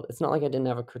about the world. It's not like I didn't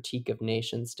have a critique of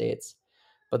nation states,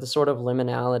 but the sort of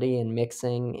liminality and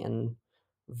mixing and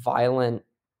violent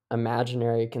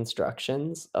imaginary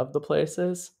constructions of the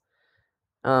places,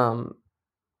 um,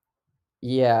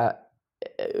 yeah,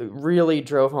 it really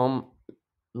drove home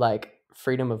like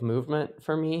freedom of movement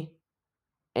for me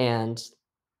and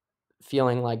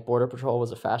feeling like Border Patrol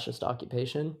was a fascist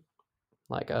occupation,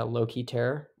 like a low-key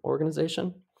terror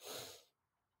organization.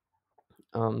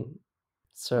 Um,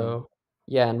 Hmm. so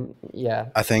yeah, and yeah,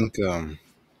 I think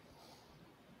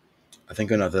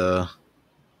another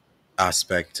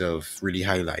aspect of really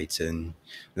highlighting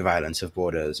the violence of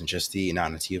borders and just the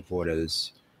inanity of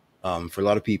borders, for a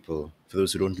lot of people, for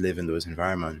those who don't live in those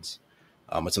environments,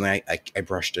 it's something I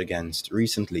brushed against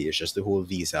recently. Is just the whole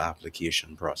visa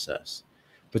application process,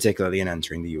 particularly in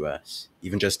entering the US,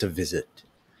 even just to visit.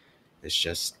 It's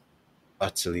just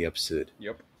utterly absurd.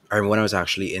 Yep. I remember when I was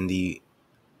actually in the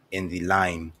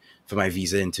line for my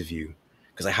visa interview,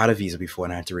 because I had a visa before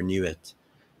and I had to renew it.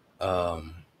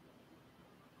 Um,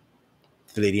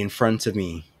 the lady in front of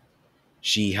me,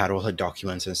 she had all her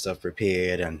documents and stuff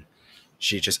prepared, and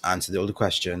she just answered all the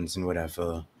questions and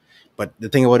whatever. But the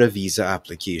thing about a visa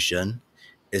application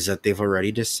is that they've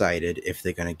already decided if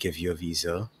they're going to give you a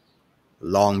visa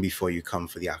long before you come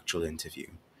for the actual interview.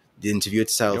 The interview Yep.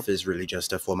 itself is really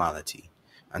just a formality.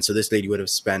 And so this lady would have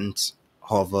spent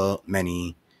however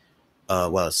many, I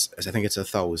think it's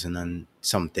 1,000 and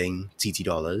something TT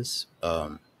dollars,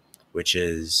 which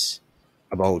is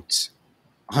about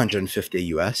 150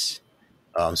 US.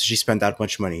 So she spent that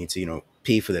much money to,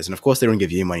 pay for this. And of course, they don't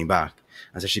give you your money back.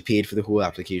 And so she paid for the whole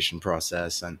application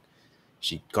process, and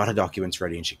she got her documents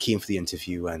ready, and she came for the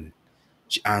interview, and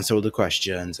she answered all the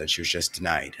questions, and she was just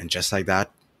denied. And just like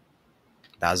that,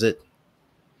 that's it.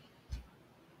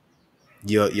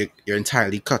 You're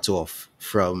entirely cut off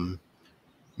from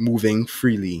moving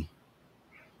freely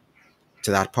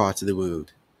to that part of the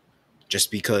world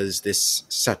just because this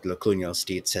settler colonial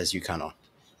state says you cannot.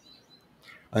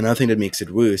 Another thing that makes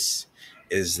it worse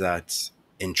is that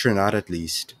in Trinidad, at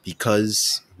least,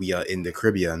 because we are in the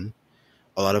Caribbean,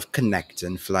 a lot of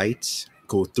connecting flights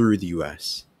go through the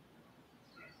US.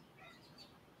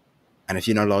 And if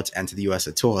you're not allowed to enter the US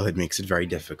at all, it makes it very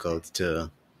difficult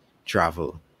to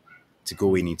travel, to go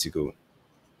where you need to go.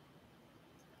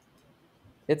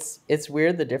 It's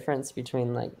weird the difference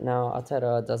between like no,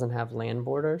 Aotearoa doesn't have land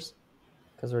borders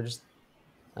because we're just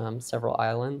several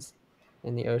islands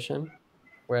in the ocean,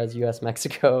 whereas U.S.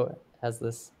 Mexico has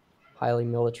this highly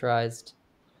militarized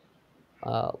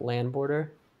land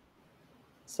border.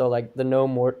 So like the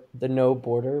no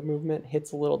border movement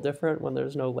hits a little different when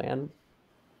there's no land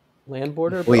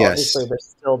border, Oh, but obviously yes. there's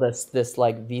still this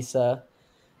like visa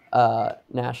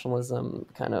nationalism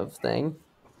kind of thing.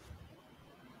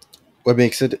 What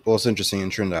makes it also interesting in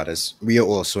Trinidad is we are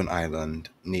also an island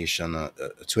nation, a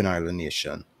twin island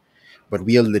nation, but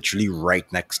we are literally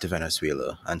right next to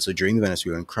Venezuela. And so during the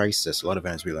Venezuelan crisis, a lot of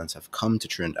Venezuelans have come to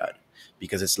Trinidad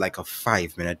because it's like a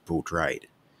 5 minute boat ride.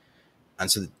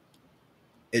 And so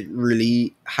it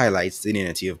really highlights the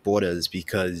unity of borders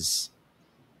because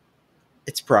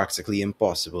it's practically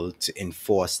impossible to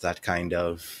enforce that kind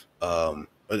of, or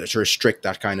to restrict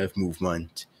that kind of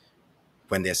movement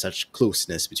when there's such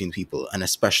closeness between people. And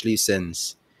especially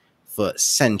since for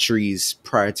centuries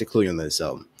prior to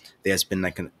colonialism, there's been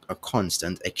like a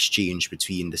constant exchange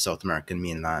between the South American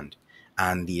mainland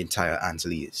and the entire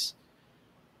Antilles.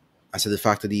 And so the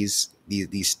fact that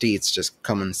these states just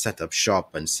come and set up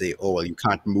shop and say, "Oh well, you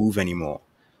can't move anymore,"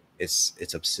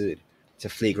 it's absurd. It's a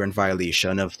flagrant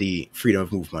violation of the freedom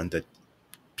of movement that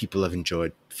people have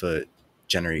enjoyed for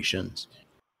generations.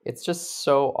 It's just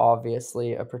so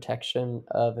obviously a protection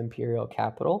of imperial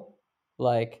capital,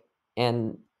 like,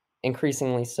 and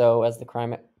increasingly so as the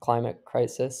climate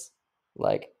crisis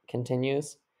like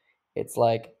continues. It's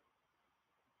like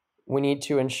we need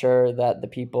to ensure that the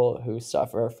people who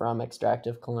suffer from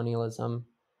extractive colonialism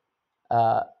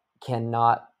uh,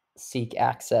 cannot seek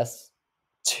access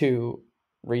to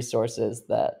resources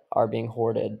that are being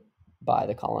hoarded by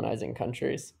the colonizing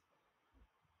countries.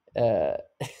 Uh,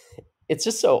 it's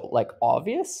just so like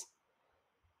obvious.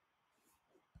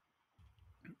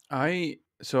 I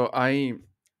so I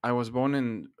was born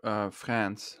in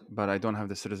France, but I don't have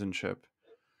the citizenship.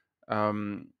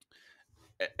 Um,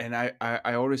 and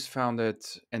I always found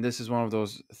it, and this is one of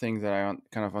those things that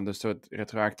kind of understood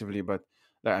retroactively, but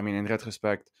I mean in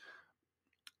retrospect.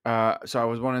 So I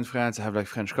was born in France. I have like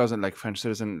French cousin, like French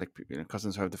citizen, like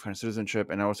cousins who have the French citizenship,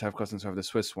 and I also have cousins who have the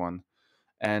Swiss one.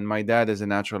 And my dad is a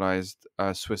naturalized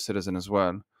Swiss citizen as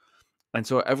well. And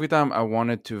so every time I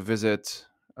wanted to visit,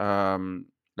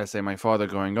 let's say my father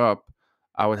growing up,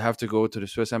 I would have to go to the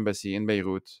Swiss embassy in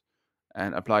Beirut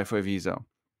and apply for a visa.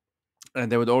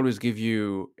 And they would always give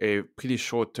you a pretty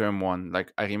short term one.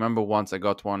 Like I remember once I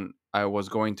got one, I was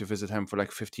going to visit him for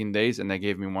like 15 days and they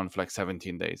gave me one for like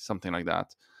 17 days, something like that.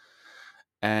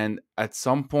 And at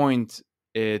some point,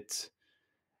 it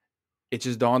it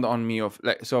just dawned on me of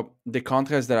like, so the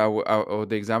contrast that or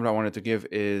the example I wanted to give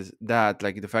is that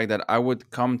like the fact that I would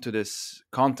come to this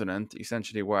continent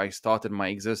essentially where I started my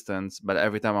existence, but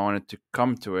every time I wanted to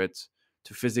come to it,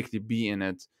 to physically be in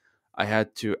it, I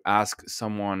had to ask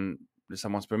someone's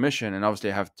permission, and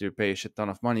obviously I have to pay a shit ton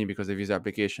of money because the visa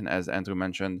application, as Andrew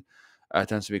mentioned,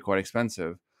 tends to be quite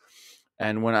expensive.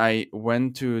 And when I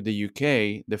went to the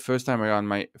UK, the first time around,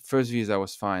 my first visa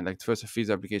was fine. Like the first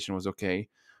visa application was okay.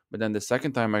 But then the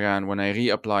second time around, when I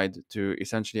reapplied to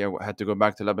essentially, had to go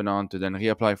back to Lebanon to then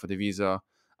reapply for the visa.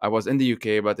 I was in the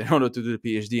UK, but in order to do the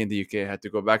PhD in the UK, I had to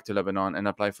go back to Lebanon and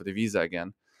apply for the visa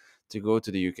again to go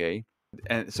to the UK.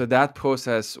 And so that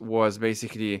process was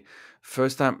basically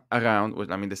first time around,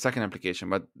 I mean, the second application,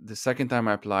 but the second time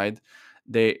I applied,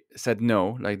 they said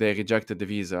no, like they rejected the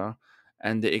visa.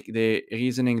 And the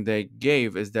reasoning they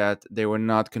gave is that they were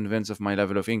not convinced of my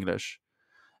level of English.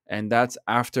 And that's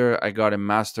after I got a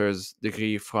master's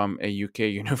degree from a UK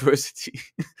university.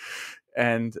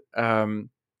 And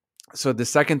so the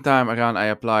second time around, I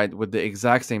applied with the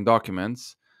exact same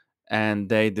documents, and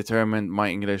they determined my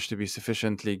English to be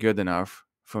sufficiently good enough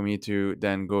for me to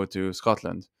then go to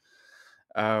Scotland.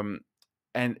 Um,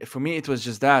 and for me, it was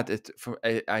just that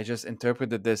I just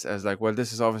interpreted this as like, well,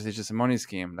 this is obviously just a money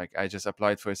scheme. Like I just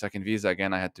applied for a second visa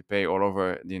again. I had to pay all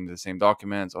over the same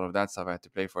documents, all of that stuff. I had to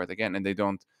pay for it again, and they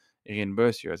don't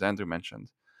reimburse you, as Andrew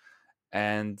mentioned.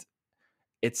 And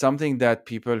it's something that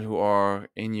people who are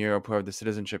in Europe, who have the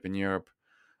citizenship in Europe,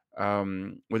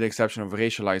 with the exception of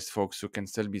racialized folks who can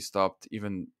still be stopped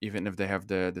even if they have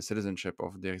the citizenship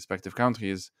of their respective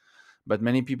countries. But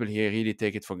many people here really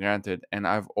take it for granted, and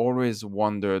I've always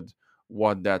wondered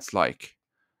what that's like.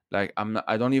 Like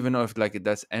I don't even know if like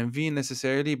that's envy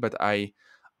necessarily, but I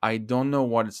don't know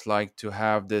what it's like to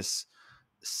have this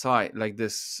site, like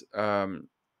this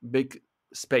big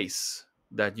space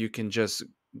that you can just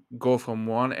go from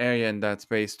one area in that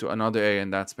space to another area in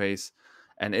that space,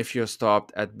 and if you're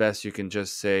stopped, at best you can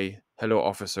just say hello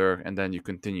officer, and then you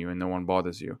continue and no one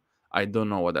bothers you. I don't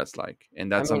know what that's like,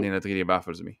 and I that's mean, something that really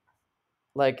baffles me.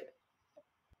 like,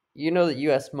 you know that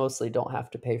US mostly don't have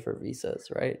to pay for visas,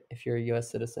 right? If you're a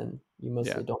US citizen, you Yeah.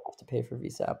 mostly don't have to pay for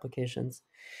visa applications.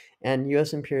 And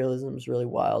US imperialism is really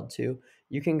wild too.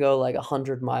 You can go like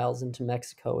 100 miles into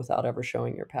Mexico without ever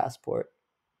showing your passport,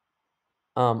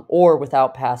 or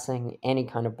without passing any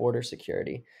kind of border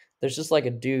security. There's just like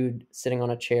a dude sitting on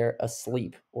a chair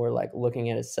asleep or like looking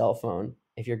at his cell phone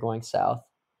if you're going south.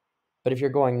 But if you're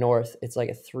going north, it's like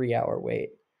a 3 hour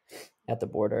wait at the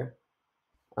border.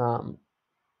 Um,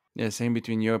 Yeah, same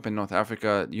between Europe and North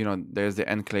Africa. You know, there's the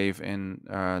enclave in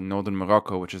northern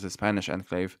Morocco, which is a Spanish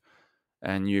enclave,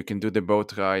 and you can do the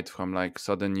boat ride from like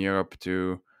southern Europe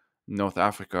to North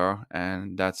Africa,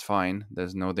 and that's fine.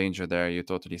 There's no danger there. You're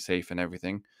totally safe and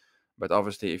everything. But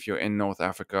obviously, if you're in North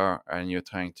Africa and you're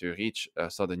trying to reach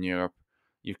southern Europe,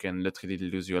 you can literally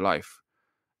lose your life.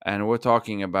 And we're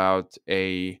talking about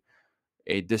a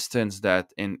distance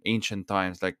that in ancient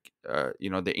times, like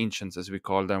the ancients as we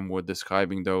call them, were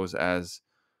describing those as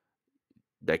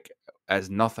like as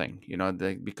nothing,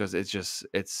 because it's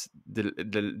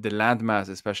the landmass,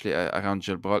 especially around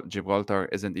Gibraltar,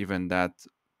 isn't even that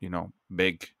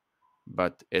big,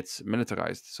 but it's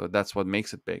militarized, so that's what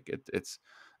makes it big. It's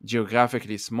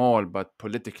geographically small, but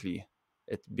politically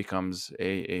it becomes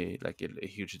a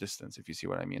huge distance, if you see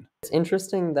what I mean. it's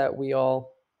interesting that we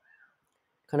all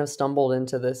kind of stumbled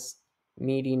into this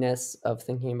meatiness of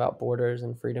thinking about borders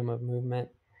and freedom of movement.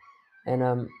 And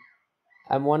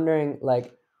I'm wondering,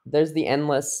 like, there's the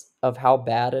endless of how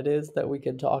bad it is that we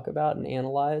could talk about and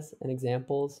analyze and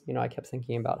examples. I kept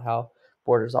thinking about how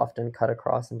borders often cut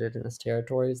across indigenous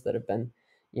territories that have been,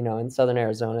 in southern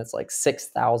Arizona, it's like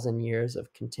 6,000 years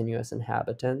of continuous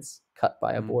inhabitants cut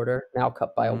by a Mm-hmm. border, now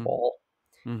cut by a Mm-hmm. wall.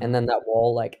 And Mm-hmm. then that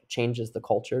wall, like, changes the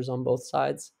cultures on both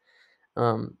sides.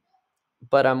 Um,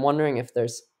 but I'm wondering if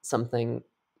there's something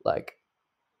like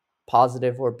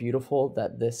positive or beautiful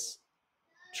that this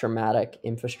traumatic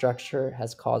infrastructure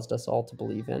has caused us all to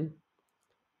believe in.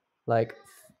 Like,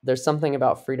 there's something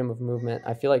about freedom of movement.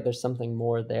 I feel like there's something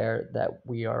more there that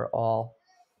we are all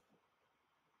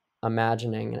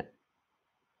imagining.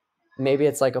 Maybe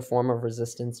it's like a form of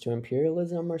resistance to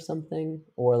imperialism or something,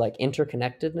 or like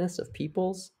interconnectedness of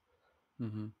peoples.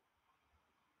 Mm-hmm.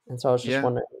 And so I was just Yeah.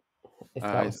 wondering if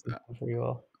that I was something for you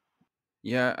all.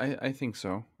 Yeah, I think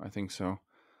so. I think so.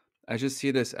 I just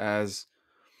see this as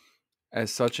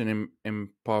such an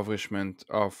impoverishment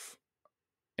of,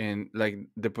 and like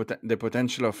the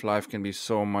potential of life can be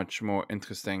so much more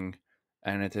interesting,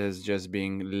 and it is just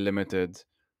being limited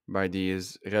by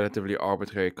these relatively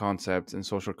arbitrary concepts and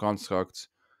social constructs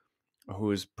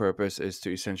whose purpose is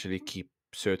to essentially keep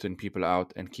certain people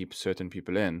out and keep certain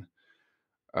people in.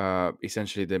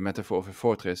 Essentially the metaphor of a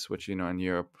fortress, which in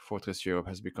Europe, fortress Europe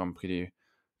has become pretty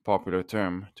popular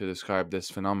term to describe this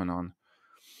phenomenon.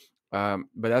 But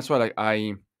that's why like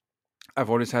I've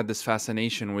always had this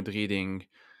fascination with reading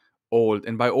old,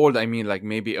 and by old I mean like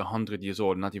maybe 100 years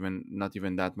old, not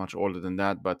even that much older than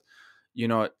that, but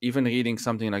even reading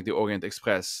something like the Orient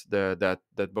Express, that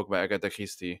book by Agatha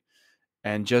Christie,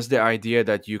 and just the idea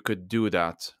that you could do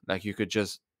that, like you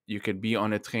could be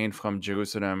on a train from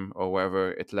Jerusalem or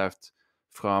wherever it left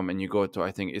from, and you go to,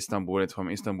 I think, Istanbul, and from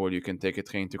Istanbul you can take a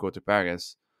train to go to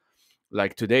Paris.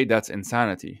 Like today, that's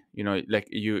insanity, like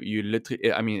you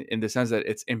literally, I mean, in the sense that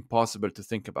it's impossible to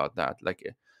think about that. Like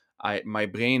my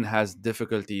brain has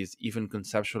difficulties even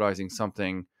conceptualizing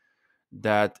something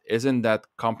that isn't that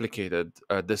complicated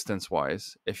distance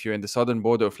wise. If you're in the southern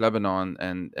border of Lebanon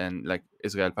and like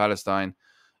Israel Palestine,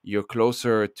 you're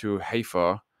closer to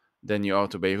Haifa than you are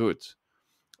to Beirut,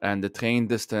 and the train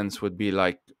distance would be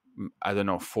like, I don't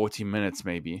know, 40 minutes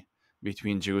maybe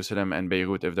between Jerusalem and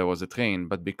Beirut if there was a train.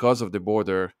 But because of the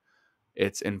border,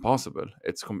 it's impossible.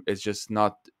 It's just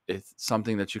not. It's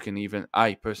something that you can even.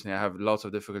 I personally, I have lots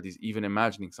of difficulties even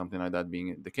imagining something like that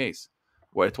being the case.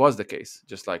 Well, it was the case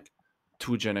just like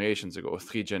 2 generations ago,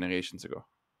 3 generations ago.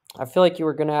 I feel like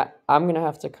I'm gonna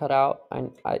have to cut out.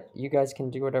 You guys can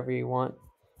do whatever you want.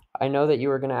 I know that you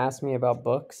were gonna ask me about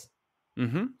books,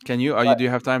 Mm-hmm. Can you? Are you? but Do you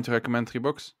have time to recommend 3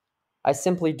 books? I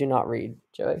simply do not read,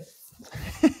 Joey.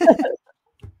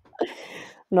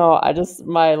 No, I just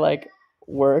my like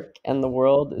work and the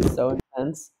world is so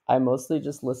intense. I mostly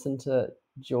just listen to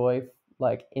Joy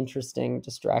like interesting,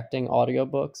 distracting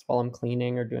audiobooks while I'm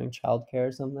cleaning or doing childcare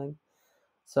or something.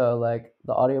 So like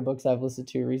the audiobooks I've listened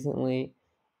to recently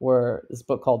were this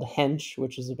book called Hench,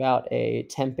 which is about a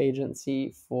temp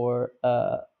agency for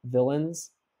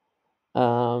villains.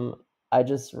 Um, I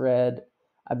just read.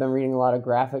 I've been reading a lot of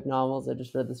graphic novels. I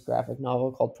just read this graphic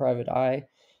novel called Private Eye,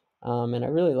 and I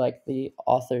really like the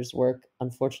author's work.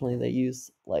 Unfortunately, they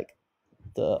use like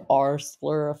the R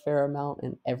slur a fair amount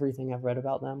in everything I've read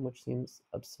about them, which seems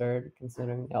absurd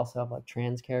considering they also have like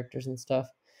trans characters and stuff.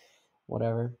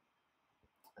 Whatever.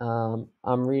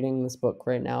 I'm reading this book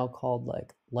right now called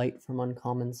like Light from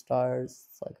Uncommon Stars.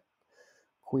 It's like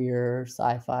queer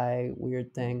sci-fi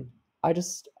weird thing. I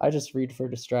just read for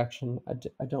distraction.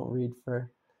 I don't read for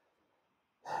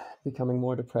becoming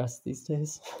more depressed these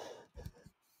days.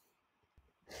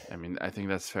 I mean, I think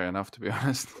that's fair enough, to be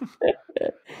honest.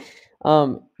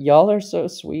 Y'all are so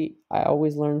sweet. I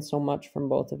always learn so much from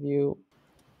both of you.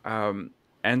 um,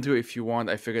 Andrew, if you want,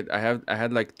 I figured I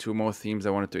had like two more themes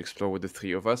I wanted to explore with the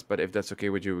three of us, but if that's okay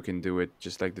with you, we can do it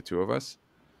just like the two of us.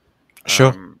 Sure.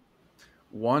 Um,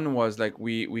 One was like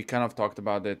we kind of talked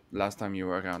about it last time you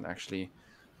were around, actually,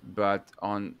 but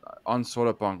on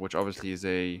solar punk, which obviously is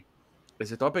a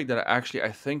topic that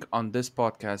I think on this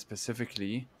podcast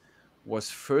specifically was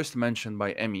first mentioned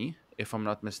by Emmy, if I'm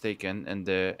not mistaken, in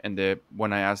the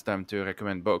when I asked them to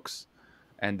recommend books,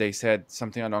 and they said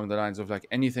something along the lines of like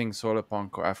anything solar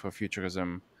punk or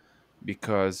Afrofuturism,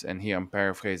 because, and here I'm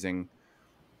paraphrasing,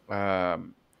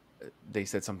 um, they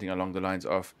said something along the lines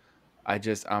of, I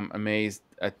just am amazed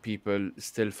at people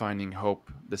still finding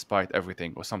hope despite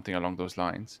everything, or something along those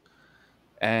lines.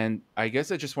 And I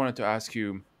guess I just wanted to ask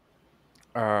you,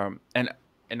 um, and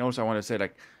and also I want to say,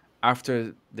 like,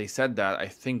 after they said that, I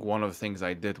think one of the things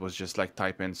I did was just like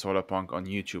type in solar punk on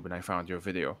YouTube, and I found your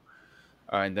video,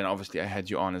 and then obviously I had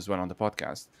you on as well on the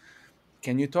podcast.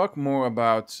 Can you talk more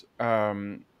about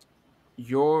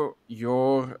your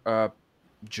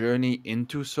journey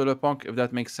into solar punk, if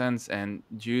that makes sense? And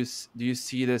do you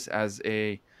see this as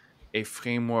a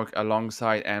framework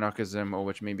alongside anarchism, or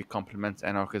which maybe complements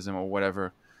anarchism or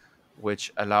whatever,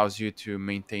 which allows you to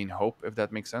maintain hope, if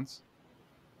that makes sense?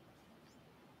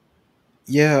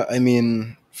 Yeah, I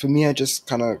mean, for me, I just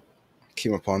kind of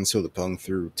came upon Solarpunk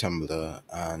through Tumblr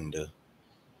and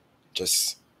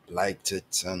just liked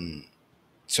it and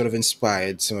sort of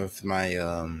inspired some of my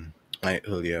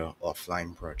earlier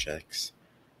offline projects.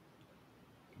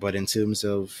 But in terms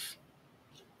of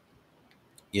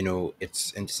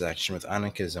its intersection with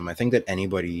anarchism, I think that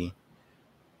anybody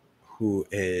who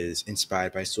is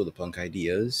inspired by solarpunk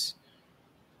ideas,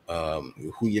 who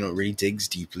really digs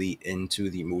deeply into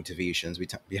the motivations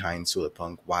behind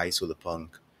solarpunk, why solarpunk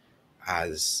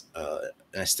as an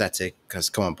aesthetic has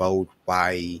come about,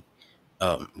 why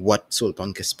what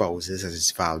solarpunk espouses as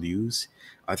its values.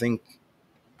 I think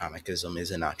anarchism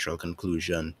is a natural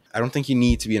conclusion. I don't think you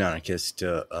need to be an anarchist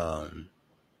to hold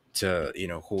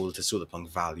to solarpunk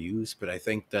values, but I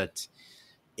think that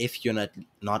if you're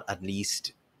not at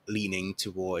least leaning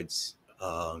towards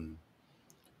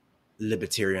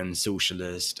libertarian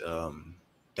socialist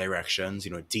directions,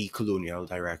 decolonial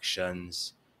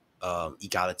directions,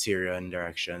 egalitarian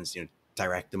directions,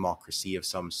 direct democracy of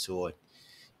some sort,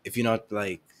 if you're not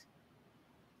like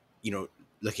you know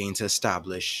looking to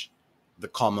establish the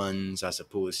commons as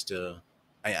opposed to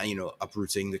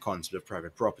uprooting the concept of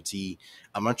private property,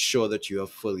 I'm not sure that you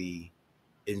have fully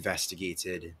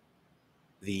investigated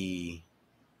the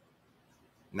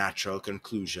natural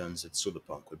conclusions that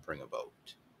solarpunk would bring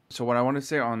about. So what I want to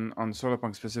say on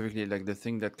solarpunk specifically, like the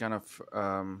thing that kind of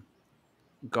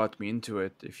got me into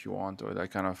it, if you want, or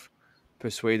that kind of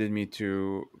persuaded me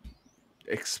to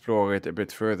explore it a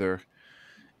bit further,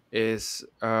 is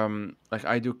like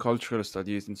I do cultural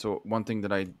studies, and so one thing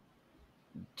that I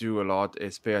do a lot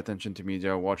is pay attention to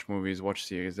media, watch movies, watch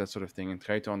series, that sort of thing, and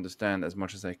try to understand as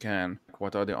much as I can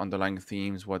what are the underlying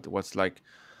themes, what's like,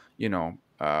 you know,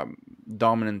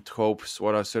 dominant tropes,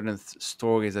 what are certain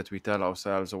stories that we tell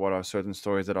ourselves, or what are certain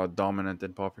stories that are dominant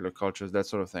in popular cultures, that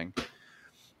sort of thing.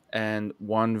 And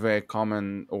one very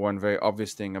common, or one very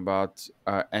obvious thing about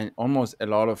and almost a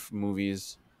lot of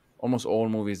movies, almost all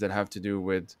movies that have to do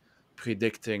with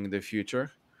predicting the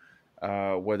future,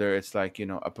 whether it's like,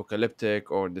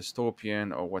 apocalyptic or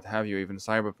dystopian or what have you, even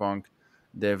cyberpunk,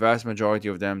 the vast majority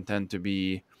of them tend to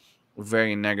be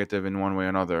very negative in one way or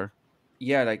another.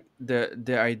 Yeah, like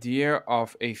the idea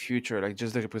of a future, like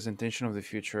just the representation of the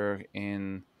future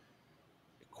in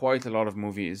quite a lot of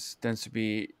movies, tends to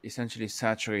be essentially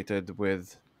saturated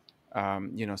with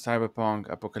cyberpunk,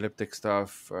 apocalyptic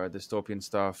stuff, dystopian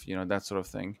stuff, that sort of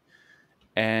thing.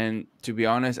 And to be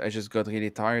honest, I just got really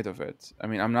tired of it. I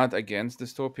mean, I'm not against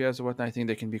dystopias or whatnot. I think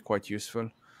they can be quite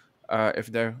useful if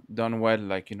they're done well.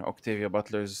 Like, Octavia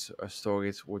Butler's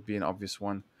stories would be an obvious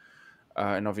one,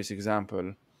 an obvious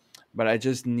example. But I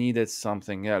just needed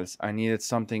something else. I needed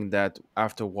something that,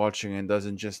 after watching it,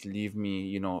 doesn't just leave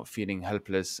me, feeling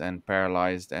helpless and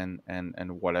paralyzed and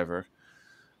whatever.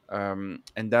 And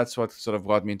that's what sort of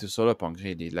brought me into solar punk.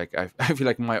 Really, like I feel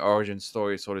like my origin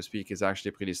story, so to speak, is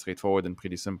actually pretty straightforward and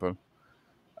pretty simple.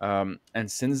 And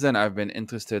since then, I've been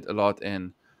interested a lot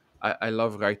in. I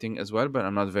love writing as well, but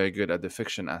I'm not very good at the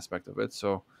fiction aspect of it.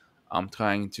 So I'm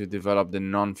trying to develop the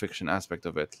non-fiction aspect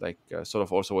of it, like sort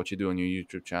of also what you do on your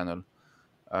YouTube channel.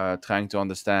 Trying to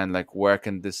understand, like, where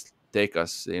can this take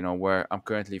us. Where I'm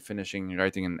currently finishing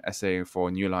writing an essay for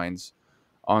New Lines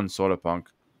on solarpunk,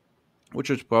 which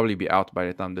should probably be out by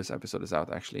the time this episode is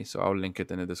out, actually. So I'll link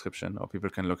it in the description, or people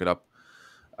can look it up.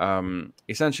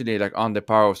 Essentially, like, on the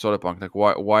power of solarpunk, like,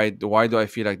 why do I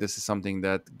feel like this is something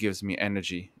that gives me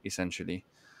energy, essentially.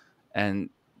 And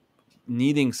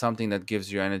needing something that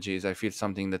gives you energy is, I feel,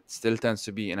 something that still tends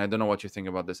to be, and I don't know what you think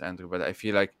about this, Andrew, but I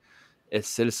feel like it's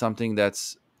still something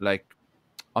that's, like,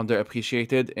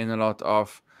 underappreciated in a lot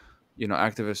of,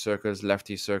 activist circles,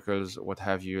 lefty circles, what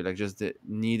have you. Like, just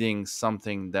needing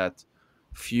something that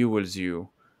fuels you.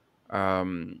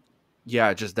 um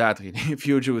yeah, just that, really.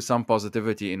 Fuels you with some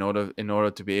positivity in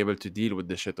order to be able to deal with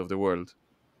the shit of the world.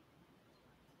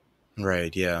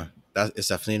 Right, yeah. That is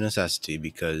definitely a necessity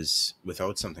because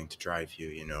without something to drive you,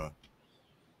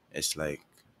 it's like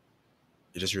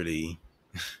you're just really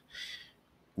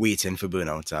waiting for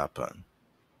burnout to happen.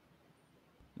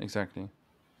 Exactly.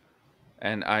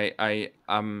 And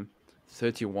I'm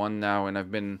 31 now, and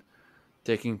I've been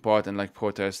taking part in, like,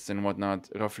 protests and whatnot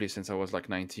roughly since I was like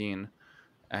 19.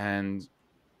 And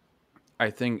I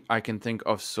think I can think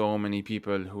of so many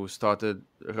people who started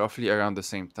roughly around the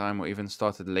same time, or even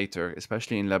started later,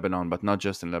 especially in Lebanon, but not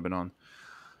just in Lebanon,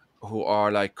 who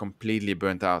are, like, completely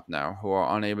burnt out now, who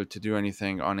are unable to do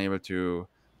anything, unable to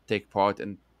take part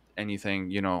in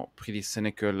anything, pretty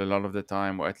cynical a lot of the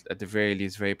time, or at the very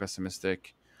least very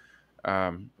pessimistic.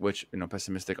 Which,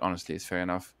 pessimistic, honestly, is fair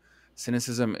enough.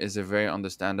 Cynicism is a very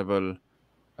understandable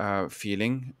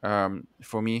feeling.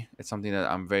 For me, it's something that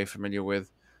I'm very familiar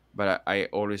with, but I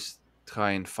always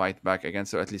try and fight back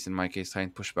against it, or at least in my case, try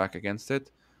and push back against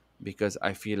it, because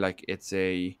I feel like it's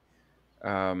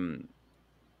um,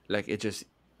 like, it just,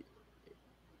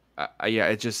 yeah,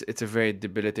 it's a very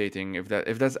debilitating, if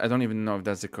that's, I don't even know if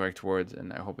that's the correct word,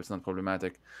 and I hope it's not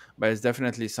problematic, but it's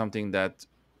definitely something that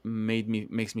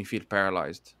makes me feel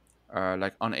paralyzed,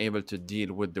 like, unable to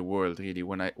deal with the world, really,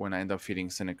 when I end up feeling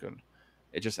cynical.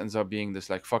 It just ends up being this,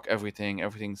 like, fuck everything,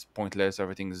 everything's pointless,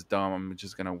 everything's dumb, I'm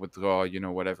just gonna withdraw,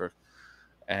 whatever.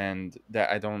 And that,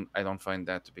 I don't find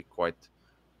that to be quite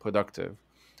productive.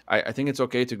 I think it's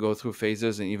okay to go through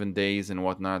phases and even days and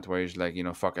whatnot where you're like,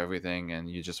 fuck everything and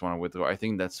you just want to withdraw. I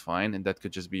think that's fine, and that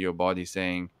could just be your body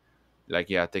saying, like,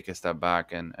 yeah, take a step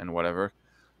back and whatever.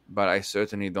 But I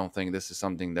certainly don't think this is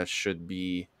something that should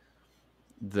be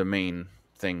the main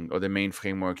thing, or the main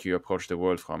framework you approach the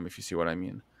world from, if you see what I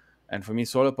mean. And for me,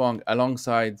 solarpunk,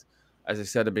 alongside, as I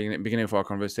said at the beginning of our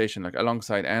conversation, like,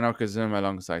 alongside anarchism,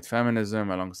 alongside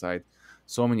feminism, alongside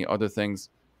so many other things,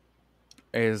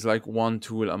 is like one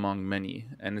tool among many,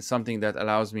 and it's something that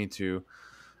allows me to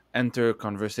enter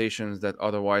conversations that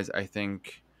otherwise, I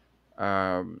think,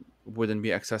 wouldn't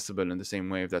be accessible in the same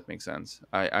way, if that makes sense.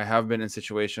 I have been in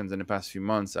situations in the past few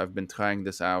months, I've been trying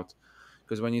this out,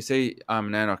 because when you say I'm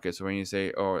an anarchist, or when you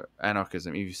say, or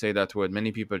anarchism, if you say that word,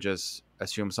 many people just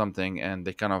assume something and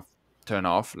they kind of turn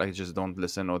off, like, just don't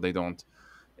listen, or they don't.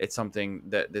 It's something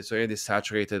that's already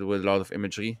saturated with a lot of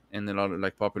imagery in a lot of,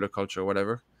 like, popular culture or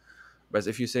whatever. But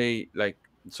if you say, like,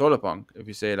 solar punk, if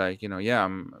you say, like, yeah,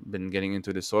 I'm been getting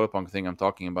into this solar punk thing, I'm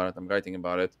talking about it, I'm writing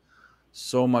about it,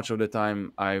 so much of the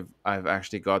time I've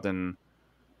actually gotten,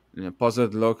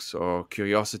 puzzled looks or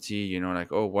curiosity,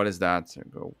 like, oh, what is that? I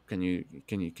go, can you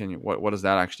what does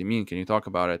that actually mean? Can you talk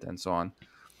about it? And so on.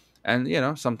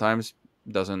 And sometimes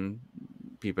doesn't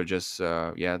people just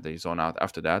yeah, they zone out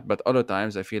after that, but other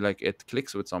times I feel like it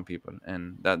clicks with some people,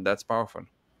 and that's powerful.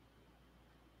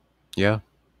 Yeah,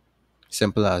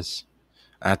 simple as.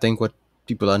 I think what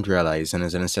people don't realize, and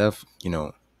is instead of,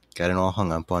 getting all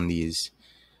hung up on these,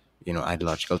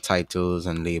 ideological titles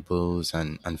and labels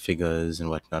and figures and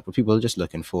whatnot, what people are just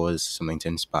looking for is something to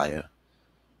inspire,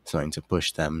 something to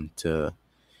push them to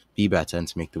be better and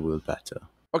to make the world better.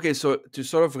 Okay, so to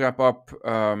sort of wrap up,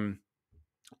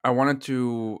 I wanted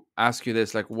to ask you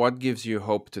this, like, what gives you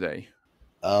hope today?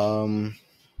 Um,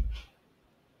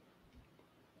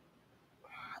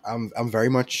 I'm very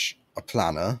much a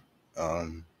planner.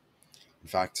 Um, in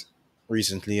fact,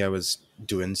 recently I was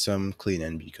doing some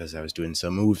cleaning because I was doing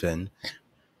some moving,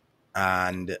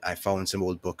 and I found some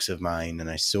old books of mine, and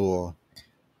I saw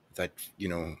that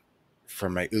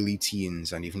from my early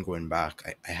teens and even going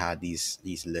back, I had these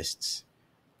lists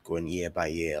going year by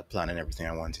year, planning everything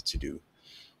I wanted to do.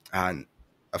 And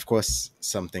of course,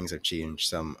 some things have changed,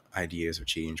 some ideas have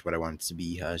changed, what I want to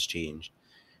be has changed.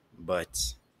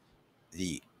 But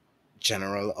the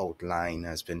general outline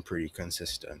has been pretty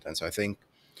consistent. And so I think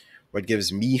what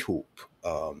gives me hope,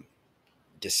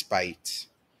 despite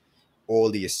all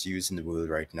the issues in the world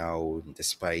right now,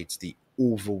 despite the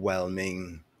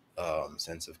overwhelming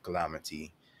sense of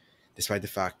calamity, despite the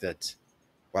fact that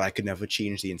while I could never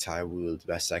change the entire world, the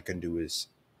best I can do is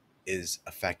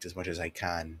affect as much as I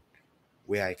can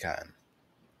where I can.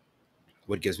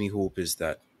 What gives me hope is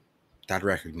that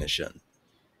recognition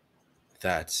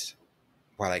that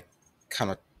while I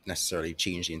cannot necessarily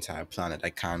change the entire planet, I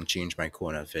can change my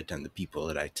corner of it and the people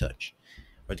that I touch.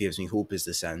 What gives me hope is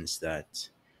the sense that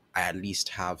I at least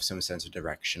have some sense of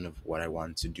direction of what I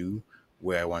want to do,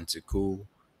 where I want to go,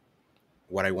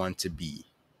 what I want to be.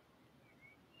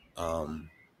 Um,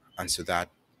 and so that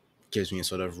gives me a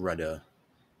sort of rudder.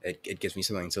 It gives me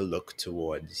something to look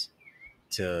towards,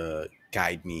 to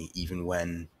guide me even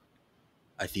when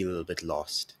I feel a little bit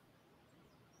lost.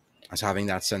 And so having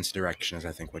that sense of direction is,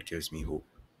 I think, what gives me hope.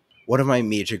 One of my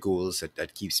major goals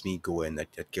that keeps me going,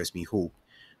 that gives me hope,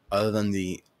 other than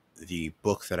the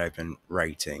book that I've been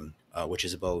writing, which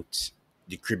is about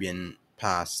the Caribbean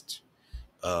past,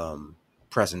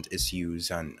 present issues,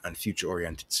 and future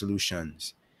oriented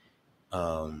solutions.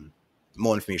 Um,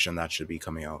 More information on that should be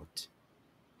coming out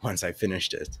once I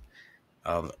finished it.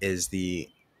 Is the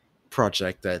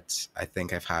project that I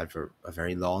think I've had for a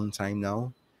very long time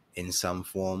now, in some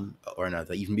form or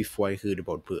another, even before I heard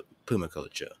about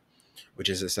permaculture, which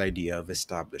is this idea of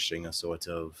establishing a sort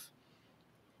of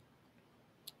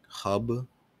hub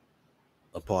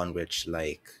upon which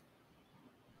like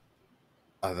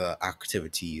other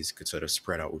activities could sort of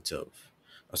spread out of,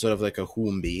 a sort of like a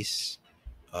home base,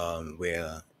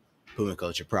 where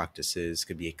permaculture practices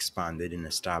could be expanded and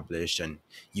established and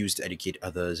used to educate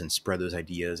others and spread those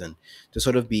ideas, and to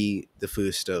sort of be the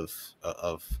first of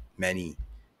many,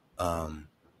 um,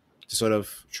 to sort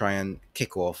of try and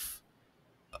kick off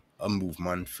a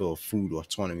movement for food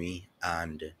autonomy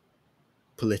and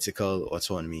political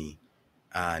autonomy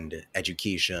and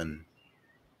education,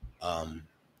 um,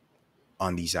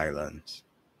 on these islands.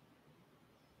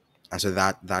 And so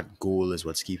that goal is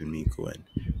what's keeping me going.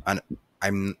 And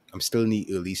I'm still in the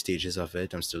early stages of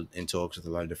it. I'm still in talks with a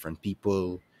lot of different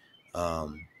people.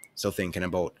 Still thinking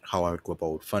about how I would go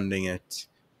about funding it.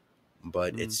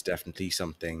 But Mm, it's definitely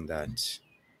something that,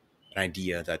 an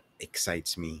idea that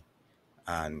excites me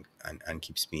and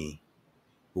keeps me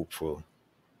hopeful.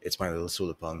 It's my little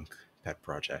solar punk pet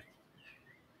project.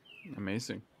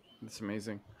 amazing. That's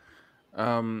amazing.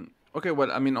 Okay,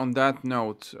 well, I mean, on that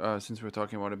note, since we're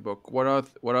talking about a book, what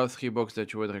are three books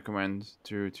that you would recommend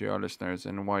to your listeners,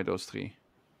 and why those three?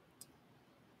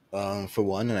 For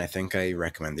one, and I think I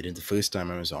recommended it the first time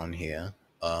I was on here,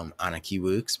 Anarchy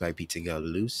Works by Peter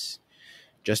Galdelus,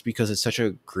 just because it's such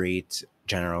a great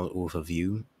general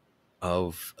overview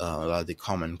of a lot of the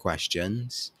common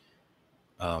questions,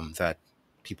 that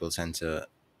people tend to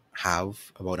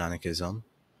have about anarchism.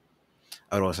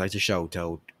 I would also like to shout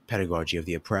out Pedagogy of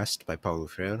the Oppressed by Paulo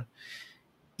Freire,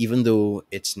 even though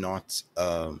it's not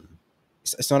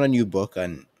a new book,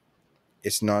 and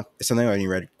it's something I only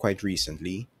read quite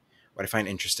recently. What I find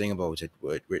interesting about it,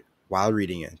 while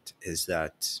reading it, is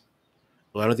that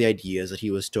a lot of the ideas that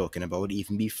he was talking about,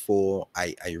 even before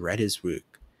I read his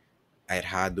work, I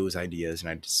had those ideas and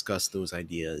I discussed those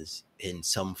ideas in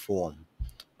some form,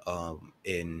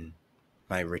 in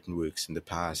my written works in the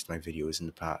past, my videos in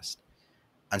the past.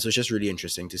 And so it's just really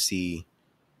interesting to see,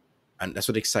 and that's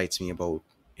what excites me about,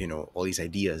 all these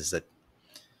ideas, that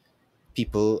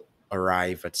people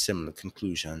arrive at similar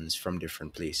conclusions from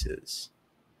different places.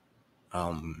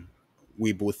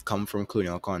 We both come from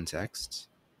colonial contexts,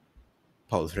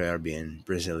 Paul Freire being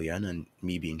Brazilian and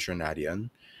me being Trinidadian,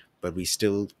 but we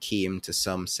still came to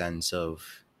some sense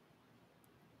of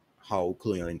how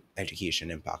colonial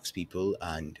education impacts people,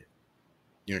 and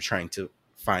trying to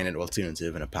find an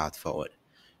alternative and a path forward.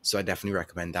 So I definitely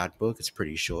recommend that book. It's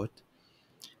pretty short.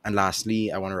 And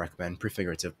lastly, I want to recommend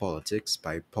Prefigurative Politics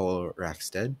by Paul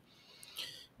Rackstead,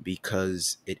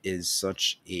 because it is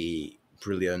such a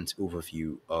brilliant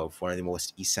overview of one of the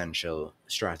most essential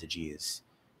strategies,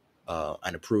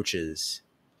 and approaches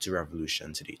to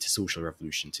revolution today, to social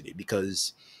revolution today.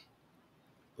 Because,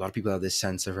 a lot of people have this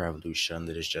sense of revolution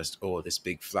that is just, oh, this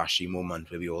big flashy moment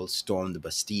where we all storm the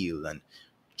Bastille and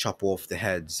chop off the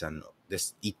heads and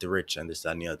this eat the rich and this,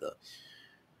 that, and the other.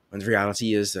 And the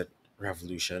reality is that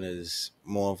revolution is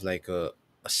more of like a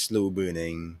slow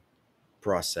burning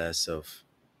process of,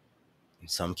 in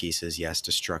some cases, yes,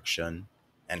 destruction.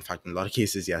 And in fact, in a lot of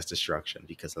cases, yes, destruction,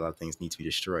 because a lot of things need to be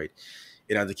destroyed.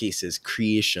 In other cases,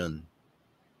 creation,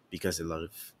 because a lot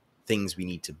of things we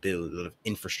need to build, a lot of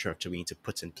infrastructure we need to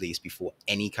put in place before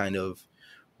any kind of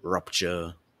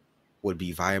rupture would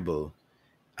be viable.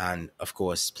 And of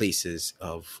course, places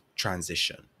of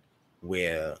transition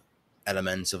where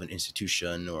elements of an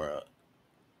institution or a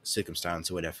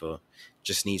circumstance or whatever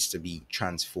just needs to be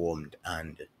transformed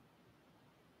and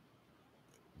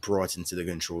brought into the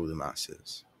control of the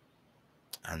masses.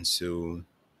 And so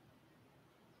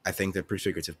I think that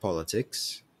Prefigurative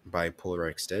Politics by Paul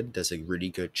Rexted does a really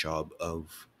good job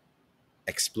of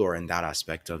exploring that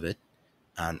aspect of it,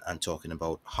 and talking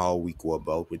about how we go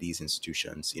about with these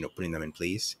institutions, putting them in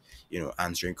place,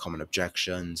 answering common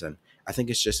objections. And I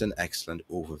think it's just an excellent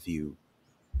overview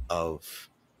of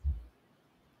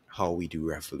how we do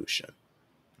revolution.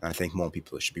 And I think more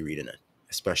people should be reading it,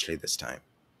 especially this time.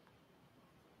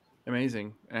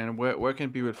 Amazing. And where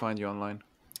can people find you online?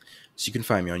 So you can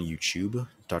find me on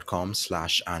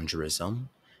youtube.com/Andrewism.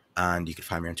 And you can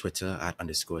find me on Twitter at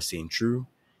 _SaintTrue.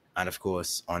 And of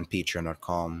course on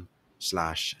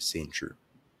patreon.com/SaintTrue.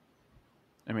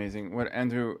 Amazing. Well,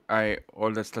 Andrew,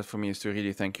 all that's left for me is to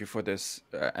really thank you for this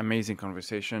amazing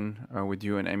conversation with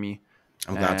you and Emmi.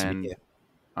 I'm glad to be here.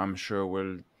 I'm sure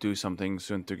we'll do something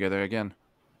soon together again.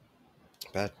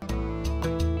 Bet.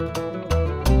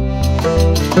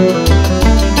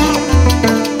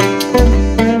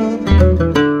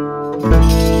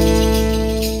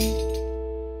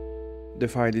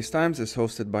 Defy These Times is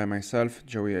hosted by myself,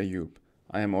 Joey Ayoub.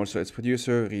 I am also its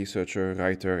producer, researcher,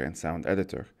 writer, and sound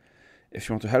editor. If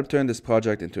you want to help turn this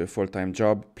project into a full-time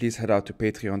job, please head out to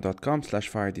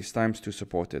patreon.com/FireTheseTimes to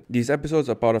support it. These episodes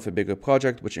are part of a bigger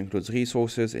project which includes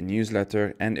resources, a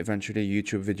newsletter, and eventually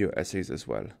YouTube video essays as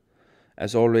well.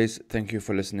 As always, thank you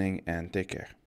for listening and take care.